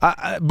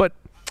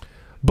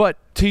 But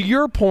to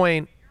your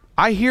point,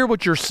 I hear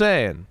what you're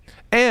saying.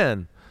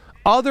 And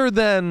other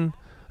than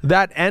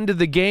that end of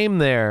the game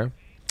there,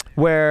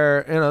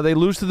 where they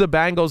lose to the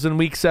Bengals in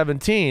Week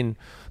 17.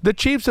 The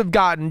Chiefs have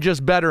gotten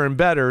just better and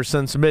better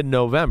since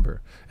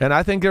mid-November. And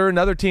I think they're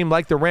another team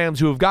like the Rams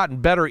who have gotten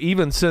better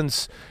even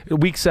since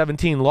Week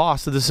 17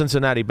 loss to the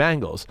Cincinnati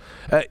Bengals.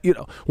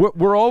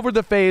 We're over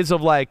the phase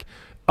of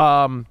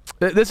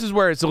this is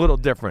where it's a little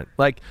different.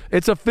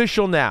 It's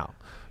official now.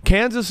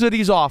 Kansas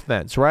City's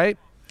offense, right?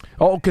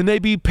 Oh, can they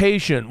be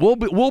patient?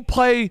 We'll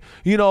play,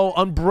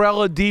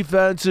 umbrella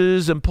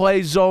defenses and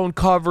play zone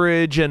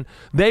coverage, and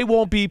they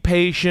won't be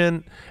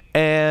patient,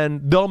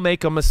 and they'll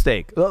make a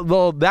mistake.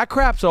 That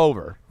crap's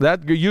over.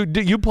 That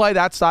you play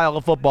that style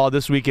of football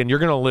this weekend, you're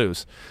going to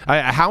lose.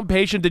 How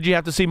patient did you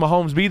have to see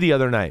Mahomes be the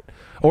other night,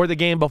 or the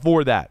game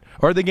before that,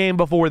 or the game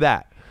before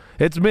that?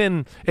 It's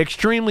been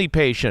extremely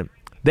patient.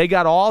 They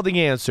got all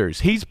the answers.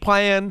 He's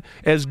playing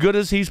as good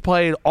as he's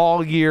played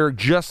all year,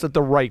 just at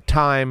the right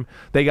time.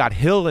 They got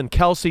Hill and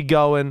Kelsey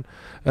going.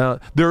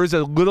 There is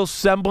a little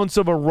semblance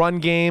of a run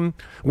game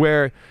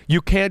where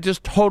you can't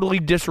just totally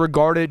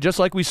disregard it, just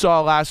like we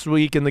saw last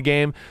week in the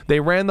game. They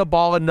ran the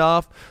ball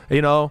enough,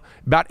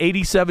 about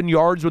 87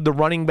 yards with the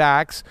running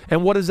backs.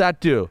 And what does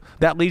that do?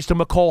 That leads to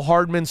McCole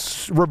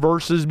Hardman's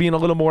reverses being a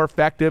little more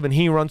effective, and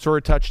he runs for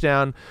a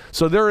touchdown.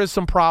 So there is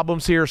some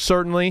problems here,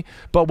 certainly.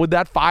 But with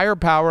that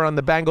firepower on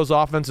the Bengals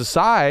offensive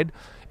side,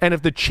 and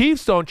if the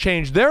Chiefs don't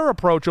change their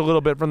approach a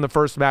little bit from the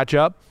first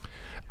matchup,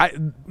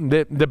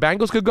 the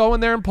Bengals could go in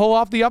there and pull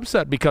off the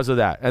upset because of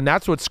that. And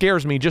that's what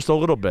scares me just a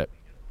little bit.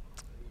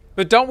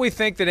 But don't we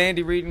think that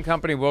Andy Reid and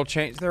company will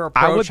change their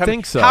approach? I would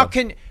think so.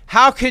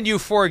 How can you,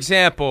 for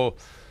example,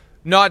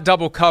 not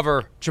double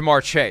cover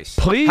Jamar Chase?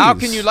 Please. How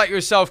can you let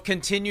yourself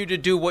continue to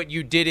do what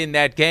you did in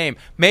that game?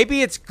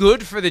 Maybe it's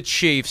good for the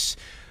Chiefs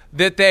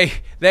that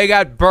they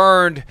got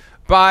burned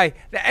by,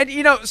 and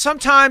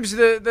sometimes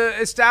the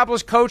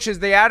established coaches,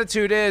 the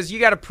attitude is, you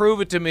got to prove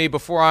it to me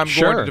before I'm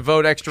going to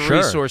devote extra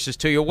resources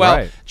to you. Well,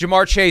 right.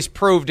 Jamar Chase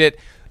proved it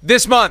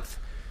this month.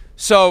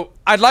 So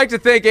I'd like to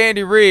think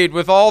Andy Reid,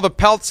 with all the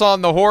pelts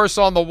on the horse,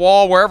 on the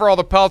wall, wherever all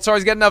the pelts are,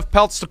 he's got enough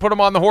pelts to put them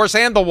on the horse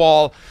and the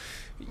wall.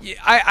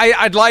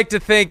 I'd like to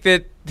think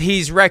that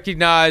he's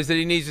recognized that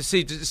he needs to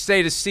say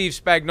to Steve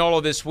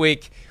Spagnuolo this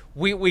week,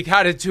 we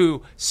got to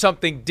do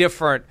something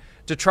different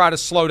to try to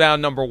slow down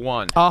number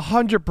one.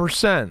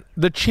 100%.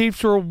 The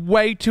Chiefs were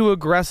way too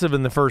aggressive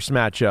in the first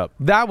matchup.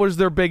 That was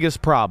their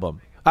biggest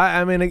problem.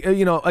 I mean,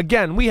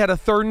 again, we had a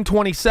 3rd and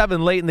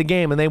 27 late in the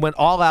game, and they went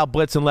all-out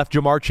blitz and left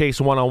Jamar Chase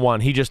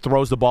one-on-one. He just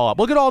throws the ball up.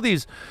 Look at all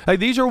these.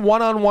 These are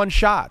one-on-one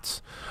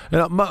shots.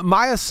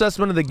 My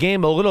assessment of the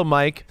game a little,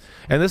 Mike,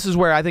 and this is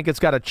where I think it's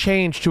got to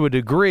change to a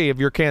degree if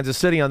you're Kansas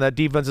City on that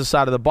defensive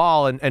side of the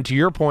ball, and to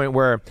your point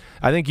where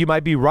I think you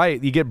might be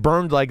right. You get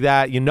burned like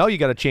that, you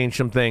got to change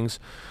some things.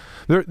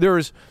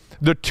 There's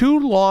the 2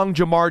 long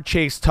Jamar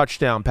Chase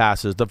touchdown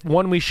passes. The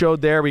one we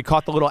showed there, we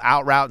caught the little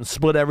out route and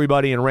split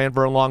everybody and ran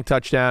for a long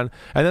touchdown.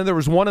 And then there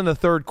was one in the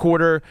third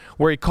quarter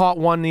where he caught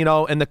one,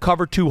 in the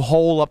cover 2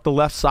 hole up the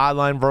left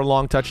sideline for a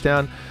long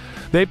touchdown.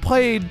 They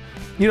played,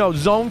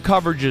 zone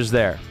coverages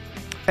there.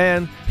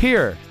 And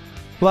here,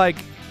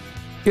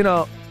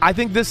 I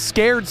think this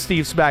scared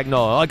Steve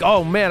Spagnuolo.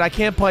 Oh, man, I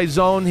can't play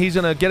zone. He's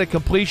going to get a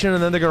completion,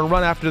 and then they're going to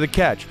run after the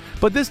catch.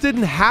 But this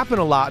didn't happen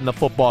a lot in the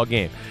football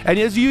game. And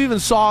as you even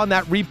saw in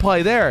that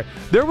replay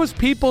there was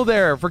people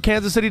there for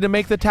Kansas City to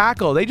make the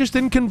tackle. They just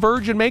didn't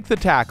converge and make the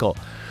tackle.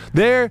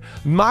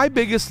 My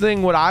biggest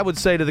thing, what I would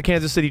say to the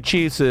Kansas City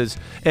Chiefs is,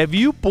 if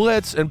you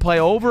blitz and play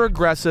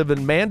over-aggressive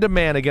and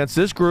man-to-man against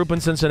this group in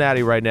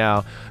Cincinnati right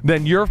now,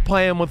 then you're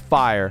playing with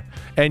fire.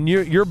 And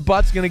your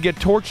butt's going to get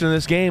torched in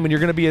this game, and you're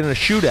going to be in a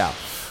shootout.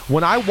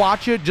 When I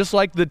watch it, just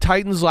like the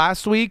Titans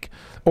last week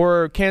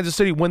or Kansas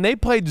City, when they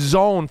played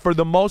zone for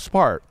the most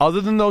part, other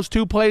than those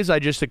 2 plays I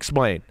just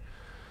explained,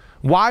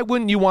 why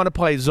wouldn't you want to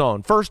play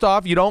zone? First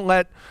off, you don't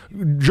let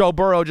Joe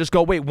Burrow just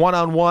go, wait,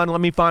 one-on-one, let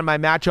me find my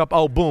matchup.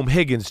 Oh, boom,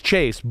 Higgins,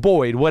 Chase,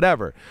 Boyd,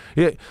 whatever.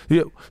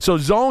 So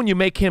zone, you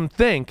make him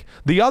think.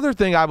 The other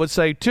thing I would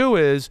say, too,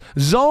 is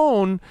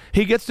zone,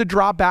 he gets to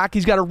drop back.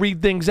 He's got to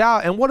read things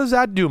out. And what does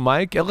that do,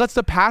 Mike? It lets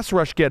the pass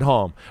rush get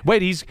home.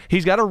 Wait, he's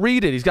got to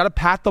read it. He's got to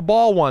pat the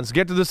ball once,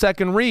 get to the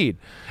second read.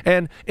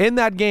 And in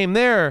that game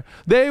there,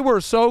 they were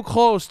so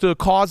close to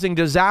causing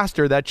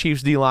disaster, that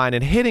Chiefs D-line,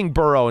 and hitting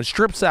Burrow and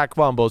strip sack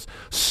fumbles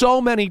so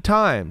many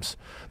times.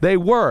 They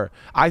were.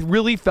 I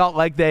really felt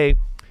like they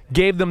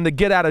gave them the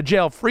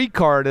get-out-of-jail-free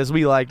card, as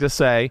we like to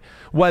say,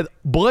 with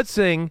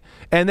blitzing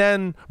and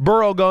then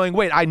Burrow going,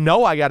 wait, I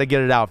know I got to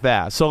get it out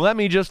fast, so let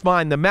me just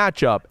find the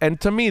matchup. And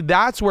to me,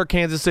 that's where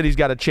Kansas City's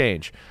got to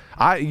change.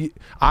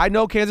 I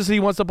know Kansas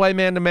City wants to play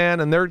man-to-man,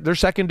 and their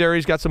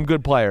secondary's got some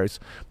good players,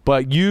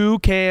 but you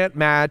can't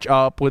match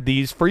up with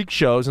these freak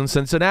shows in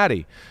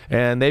Cincinnati,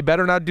 and they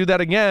better not do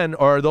that again,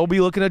 or they'll be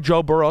looking at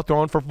Joe Burrow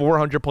throwing for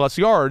 400-plus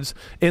yards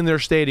in their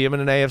stadium in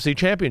an AFC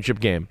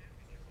Championship game.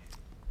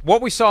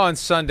 What we saw on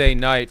Sunday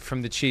night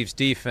from the Chiefs'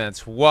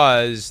 defense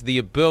was the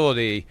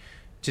ability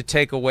to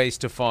take away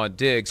Stephon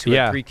Diggs, who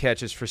had 3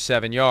 catches for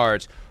 7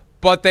 yards,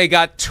 but they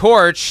got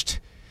torched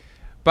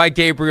by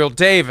Gabriel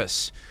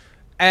Davis.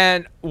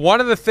 And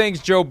one of the things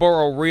Joe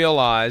Burrow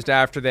realized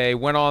after they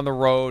went on the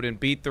road and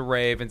beat the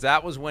Ravens,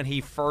 that was when he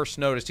first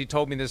noticed, he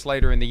told me this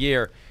later in the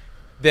year,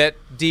 that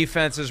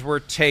defenses were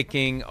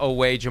taking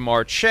away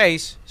Jamar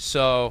Chase.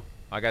 So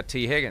I got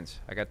T. Higgins.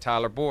 I got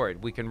Tyler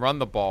Boyd. We can run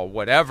the ball,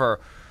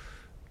 whatever.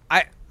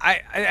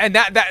 And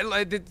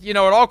that you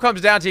know, it all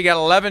comes down to you got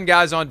 11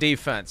 guys on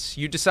defense.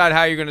 You decide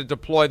how you're going to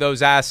deploy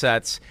those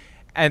assets,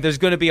 and there's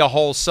going to be a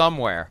hole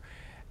somewhere.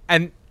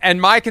 And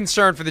my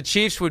concern for the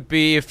Chiefs would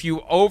be if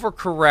you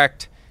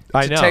overcorrect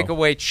to take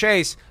away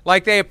Chase,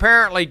 like they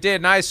apparently did,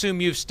 and I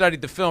assume you've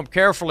studied the film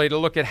carefully to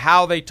look at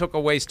how they took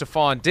away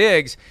Stephon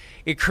Diggs,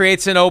 it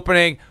creates an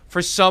opening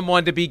for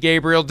someone to be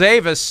Gabriel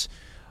Davis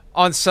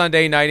on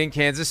Sunday night in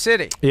Kansas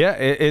City. Yeah,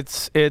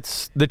 it's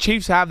the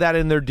Chiefs have that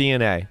in their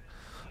DNA.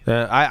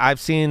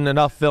 I've seen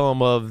enough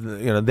film of,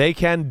 they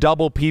can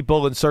double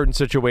people in certain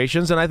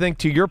situations, and I think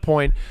to your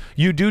point,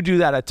 you do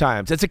that at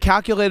times. It's a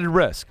calculated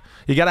risk.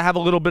 You got to have a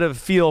little bit of a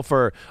feel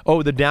for,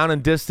 the down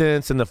and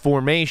distance and the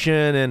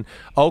formation, and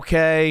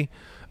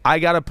I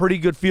got a pretty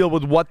good feel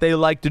with what they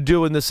like to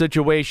do in the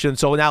situation,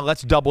 so now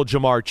let's double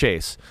Jamar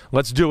Chase.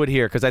 Let's do it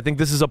here, because I think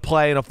this is a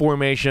play in a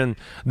formation.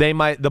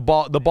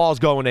 The ball's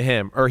going to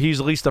him, or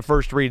he's at least the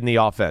first read in the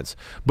offense.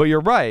 But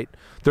you're right.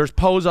 There's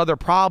other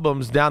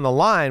problems down the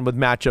line with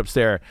matchups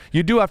there.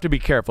 You do have to be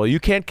careful. You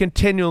can't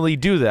continually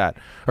do that,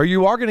 or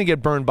you are going to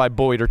get burned by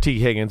Boyd or T.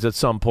 Higgins at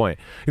some point.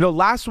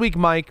 Last week,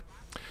 Mike,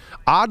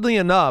 oddly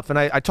enough, and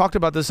I talked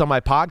about this on my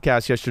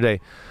podcast yesterday,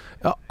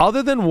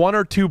 other than one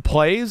or two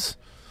plays,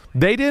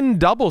 they didn't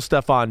double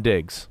Stephon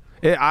Diggs.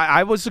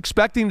 I was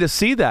expecting to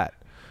see that.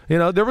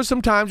 There were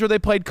some times where they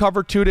played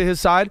cover 2 to his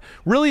side.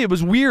 Really, it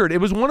was weird. It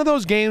was one of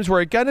those games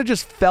where it kind of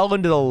just fell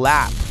into the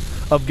lap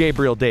of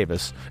Gabriel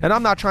Davis. And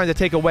I'm not trying to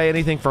take away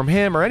anything from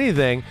him or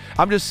anything.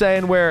 I'm just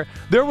saying where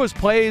there was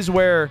plays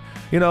where,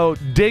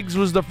 Diggs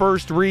was the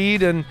first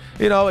read and,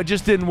 it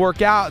just didn't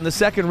work out. And the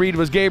second read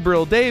was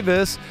Gabriel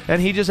Davis,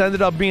 and he just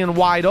ended up being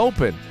wide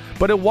open.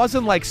 But it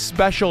wasn't like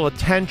special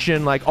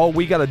attention, like,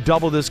 we got to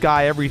double this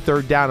guy every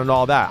third down and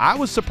all that. I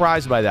was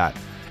surprised by that.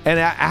 And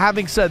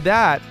having said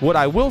that, what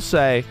I will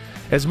say,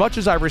 as much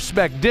as I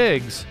respect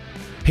Diggs,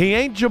 he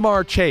ain't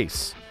Jamar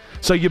Chase.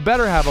 So you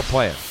better have a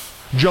plan.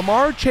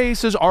 Jamar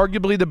Chase is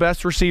arguably the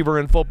best receiver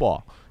in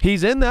football.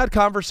 He's in that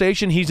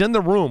conversation. He's in the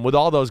room with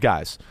all those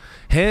guys.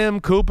 Him,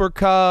 Cooper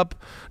Kupp,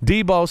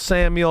 Deebo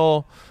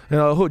Samuel,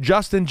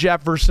 Justin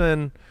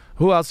Jefferson,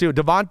 who else?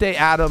 Devontae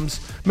Adams.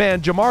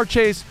 Man, Jamar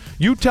Chase,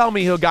 you tell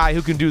me a guy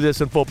who can do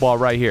this in football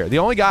right here. The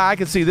only guy I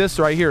can see this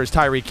right here is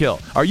Tyreek Hill.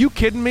 Are you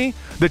kidding me?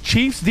 The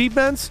Chiefs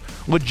defense,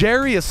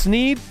 L'Jarius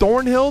Sneed,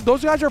 Thornhill,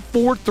 those guys are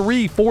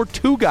 4'3",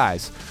 4'2"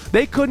 guys.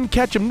 They couldn't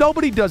catch him.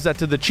 Nobody does that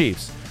to the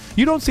Chiefs.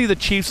 You don't see the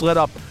Chiefs let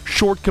up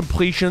short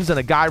completions and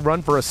a guy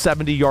run for a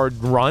 70-yard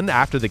run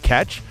after the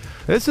catch.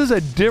 This is a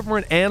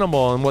different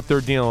animal in what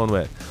they're dealing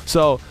with.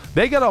 So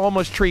they got to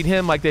almost treat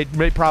him like they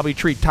may probably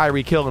treat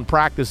Tyreek Hill in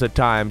practice at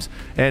times,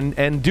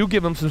 and do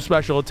give him some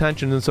special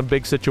attention in some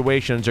big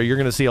situations, or you're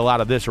going to see a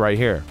lot of this right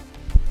here.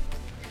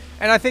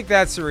 And I think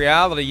that's the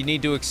reality. You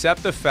need to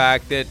accept the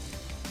fact that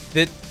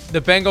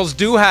the Bengals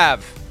do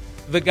have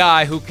the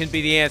guy who can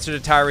be the answer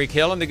to Tyreek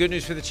Hill. And the good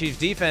news for the Chiefs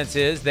defense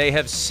is they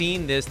have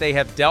seen this. They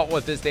have dealt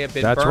with this. They have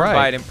been burned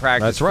by it in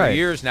practice for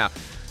years now.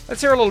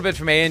 Let's hear a little bit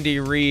from Andy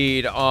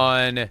Reid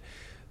on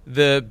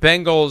the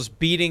Bengals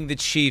beating the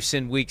Chiefs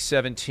in Week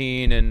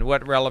 17 and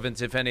what relevance,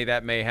 if any,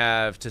 that may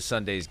have to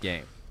Sunday's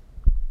game.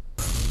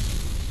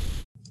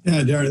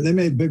 Yeah, Darren, they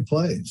made big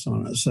plays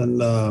on us,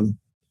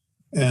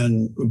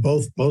 and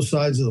both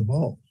sides of the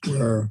ball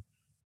where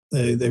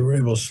they were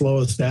able to slow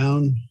us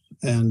down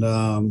and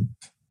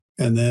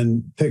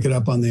then pick it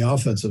up on their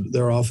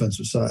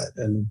offensive side.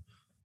 And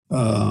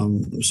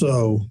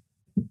so,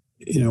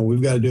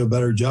 we've got to do a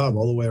better job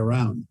all the way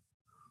around.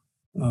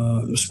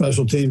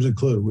 Special teams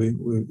included.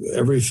 We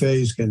every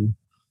phase can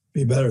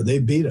be better. They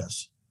beat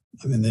us.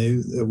 I mean,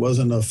 it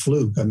wasn't a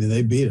fluke. I mean,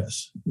 they beat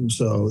us. And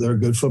so they're a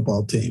good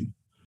football team.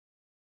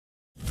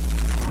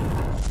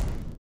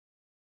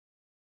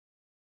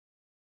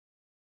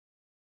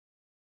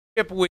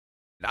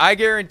 I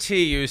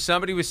guarantee you,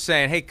 somebody was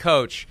saying, "Hey,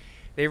 coach,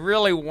 they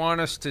really want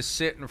us to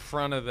sit in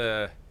front of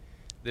the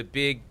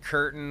big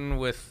curtain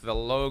with the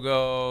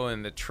logo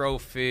and the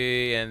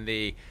trophy and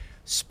the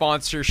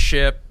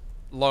sponsorship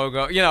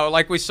logo,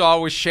 like we saw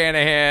with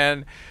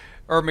Shanahan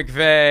or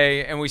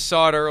McVay, and we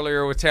saw it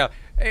earlier with Taylor."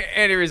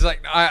 Andy was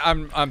like,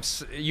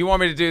 you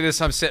want me to do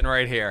this? I'm sitting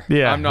right here.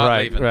 Yeah, I'm not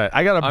leaving. Right.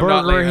 I got a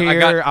burger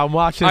here. I'm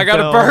watching I got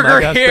film. a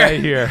burger I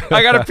here.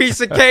 I got a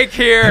piece of cake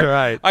here.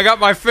 Right. I got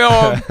my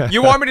film.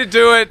 You want me to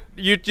do it?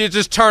 You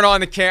just turn on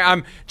the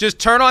camera. Just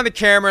turn on the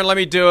camera and let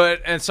me do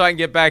it, and so I can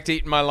get back to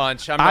eating my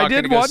lunch. I'm not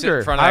going to go sit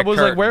in front of that I was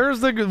curtain.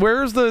 like,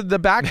 where's the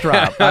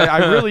backdrop? I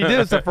really did.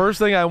 It's the first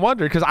thing I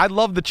wondered, because I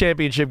love the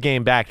championship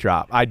game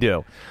backdrop. I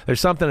do.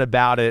 There's something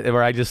about it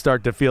where I just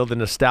start to feel the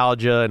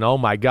nostalgia and, oh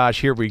my gosh,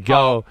 here we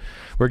go.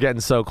 We're getting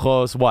so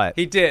close. What?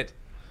 He did.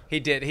 He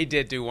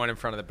did do one in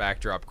front of the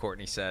backdrop,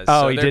 Courtney says.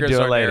 Oh, so he did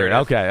do it later.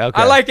 Narrative. Okay.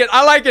 I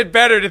like it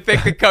better to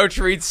think that Coach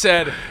Reid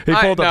said he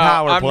pulled a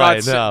power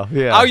play.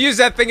 I'll use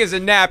that thing as a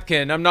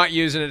napkin. I'm not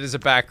using it as a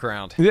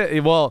background. Yeah.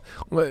 Well,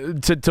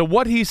 to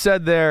what he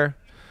said there,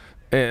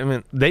 I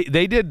mean,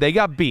 they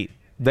got beat.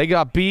 They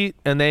got beat,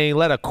 and they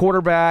let a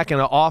quarterback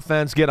and an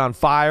offense get on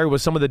fire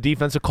with some of the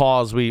defensive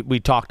calls we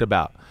talked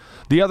about.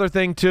 The other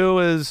thing too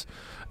is,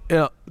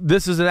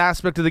 this is an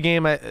aspect of the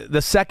game,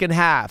 the second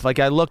half. Like,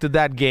 I looked at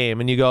that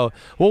game, and you go,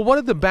 well, what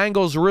did the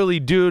Bengals really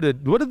do?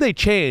 What did they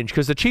change?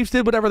 Because the Chiefs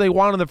did whatever they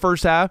wanted in the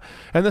first half,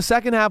 and the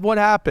second half, what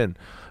happened?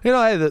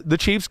 The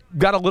Chiefs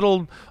got a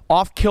little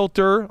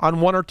off-kilter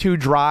on one or two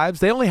drives.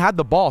 They only had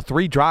the ball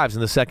 3 drives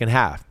in the second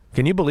half.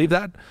 Can you believe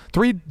that?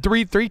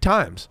 Three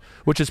times,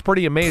 which is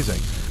pretty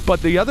amazing.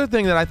 But the other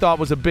thing that I thought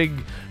was a big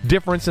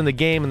difference in the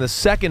game in the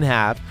second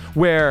half,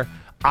 where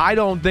I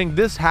don't think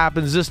this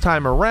happens this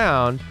time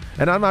around,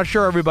 and I'm not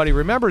sure everybody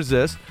remembers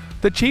this,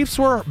 the Chiefs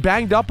were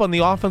banged up on the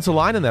offensive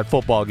line in that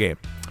football game.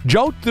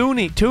 Joe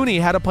Thuney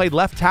had to play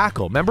left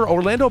tackle. Remember,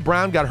 Orlando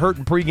Brown got hurt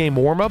in pregame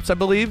warmups, I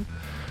believe.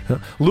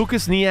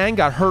 Lucas Niang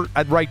got hurt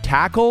at right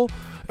tackle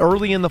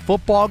early in the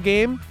football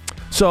game.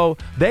 So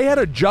they had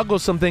to juggle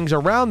some things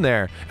around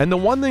there. And the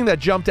one thing that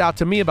jumped out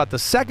to me about the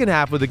second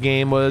half of the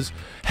game was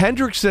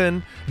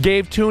Hendrickson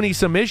gave Thuney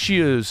some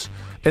issues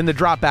in the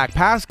drop-back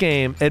pass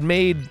game. It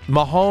made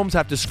Mahomes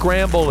have to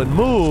scramble and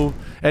move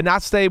and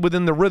not stay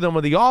within the rhythm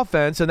of the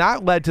offense, and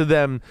that led to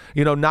them,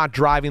 not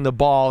driving the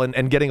ball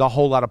and getting a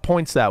whole lot of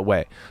points that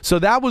way. So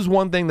that was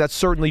one thing that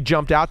certainly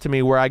jumped out to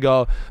me, where I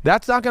go,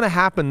 that's not going to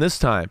happen this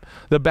time.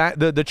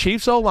 The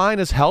Chiefs O-line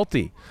is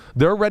healthy.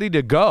 They're ready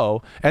to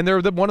go, and they're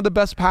one of the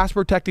best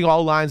pass-protecting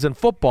O-lines in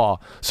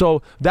football.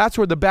 So that's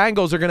where the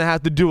Bengals are going to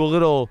have to do a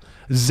little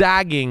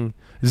zigging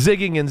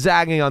and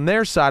zagging on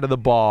their side of the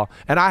ball,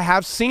 and I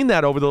have seen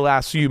that over the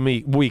last few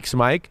weeks,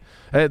 Mike.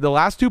 The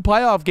last 2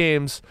 playoff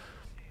games,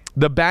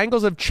 the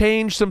Bengals have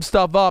changed some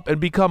stuff up and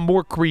become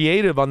more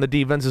creative on the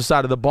defensive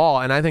side of the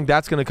ball, and I think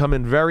that's going to come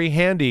in very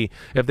handy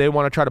if they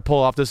want to try to pull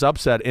off this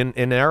upset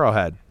in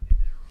Arrowhead.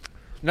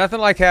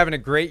 Nothing like having a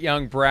great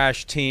young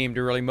brash team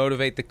to really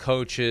motivate the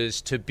coaches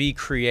to be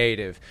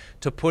creative,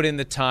 to put in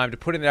the time, to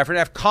put in the effort, and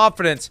have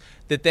confidence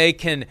that they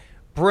can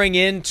bring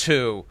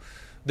into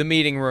the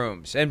meeting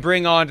rooms and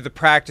bring onto the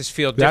practice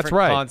field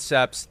different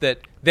concepts that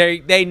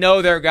they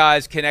know their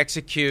guys can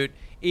execute,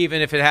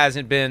 even if it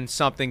hasn't been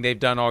something they've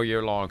done all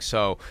year long.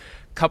 So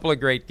a couple of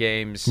great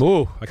games.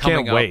 Ooh, I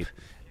can't wait.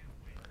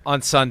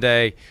 On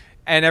Sunday,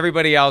 and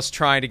everybody else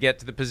trying to get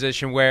to the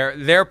position where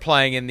they're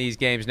playing in these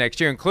games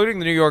next year, including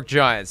the New York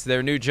Giants.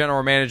 Their new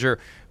general manager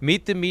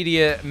met with the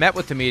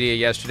media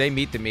yesterday.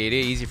 Meet the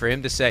media, easy for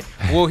him to say.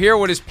 We'll hear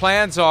what his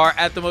plans are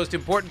at the most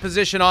important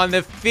position on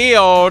the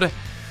field,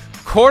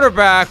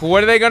 quarterback.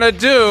 What are they going to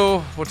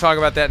do? We'll talk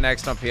about that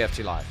next on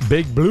PFT Live.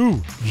 Big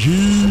Blue,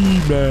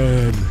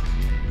 G-Man.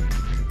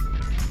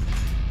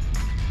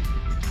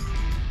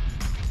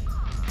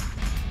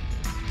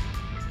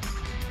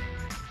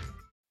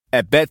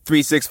 At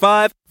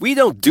Bet365, we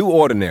don't do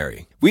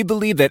ordinary. We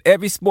believe that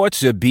every sport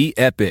should be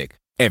epic.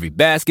 Every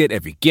basket,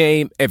 every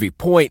game, every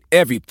point,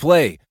 every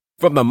play.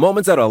 From the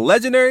moments that are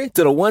legendary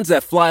to the ones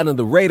that fly under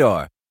the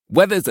radar.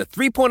 Whether it's a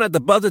 3-pointer at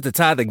the buzzer to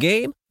tie the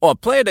game or a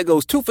player that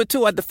goes 2 for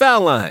 2 at the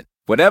foul line.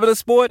 Whatever the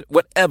sport,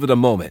 whatever the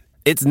moment.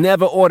 It's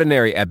never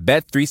ordinary at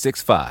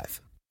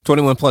Bet365.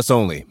 21 plus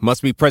only.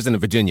 Must be present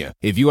in Virginia.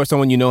 If you or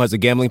someone you know has a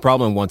gambling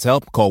problem and wants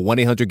help, call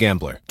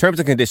 1-800-GAMBLER. Terms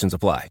and conditions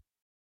apply.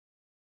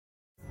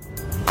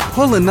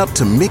 Pulling up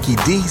to Mickey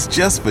D's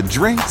just for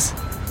drinks?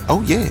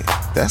 Oh yeah,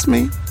 that's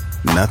me.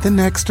 Nothing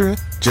extra,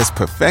 just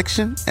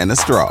perfection and a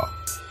straw.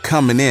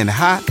 Coming in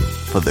hot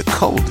for the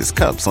coldest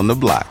cups on the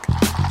block.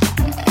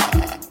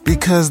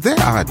 Because there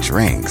are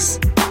drinks.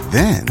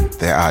 Then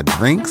there are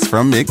drinks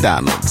from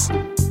McDonald's.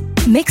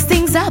 Mix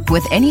things up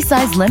with any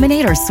size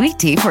lemonade or sweet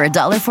tea for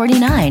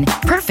 $1.49.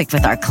 Perfect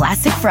with our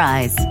classic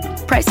fries.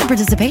 Price and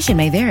participation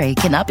may vary.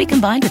 Cannot be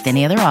combined with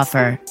any other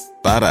offer.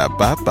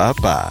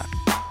 Ba-da-ba-ba-ba.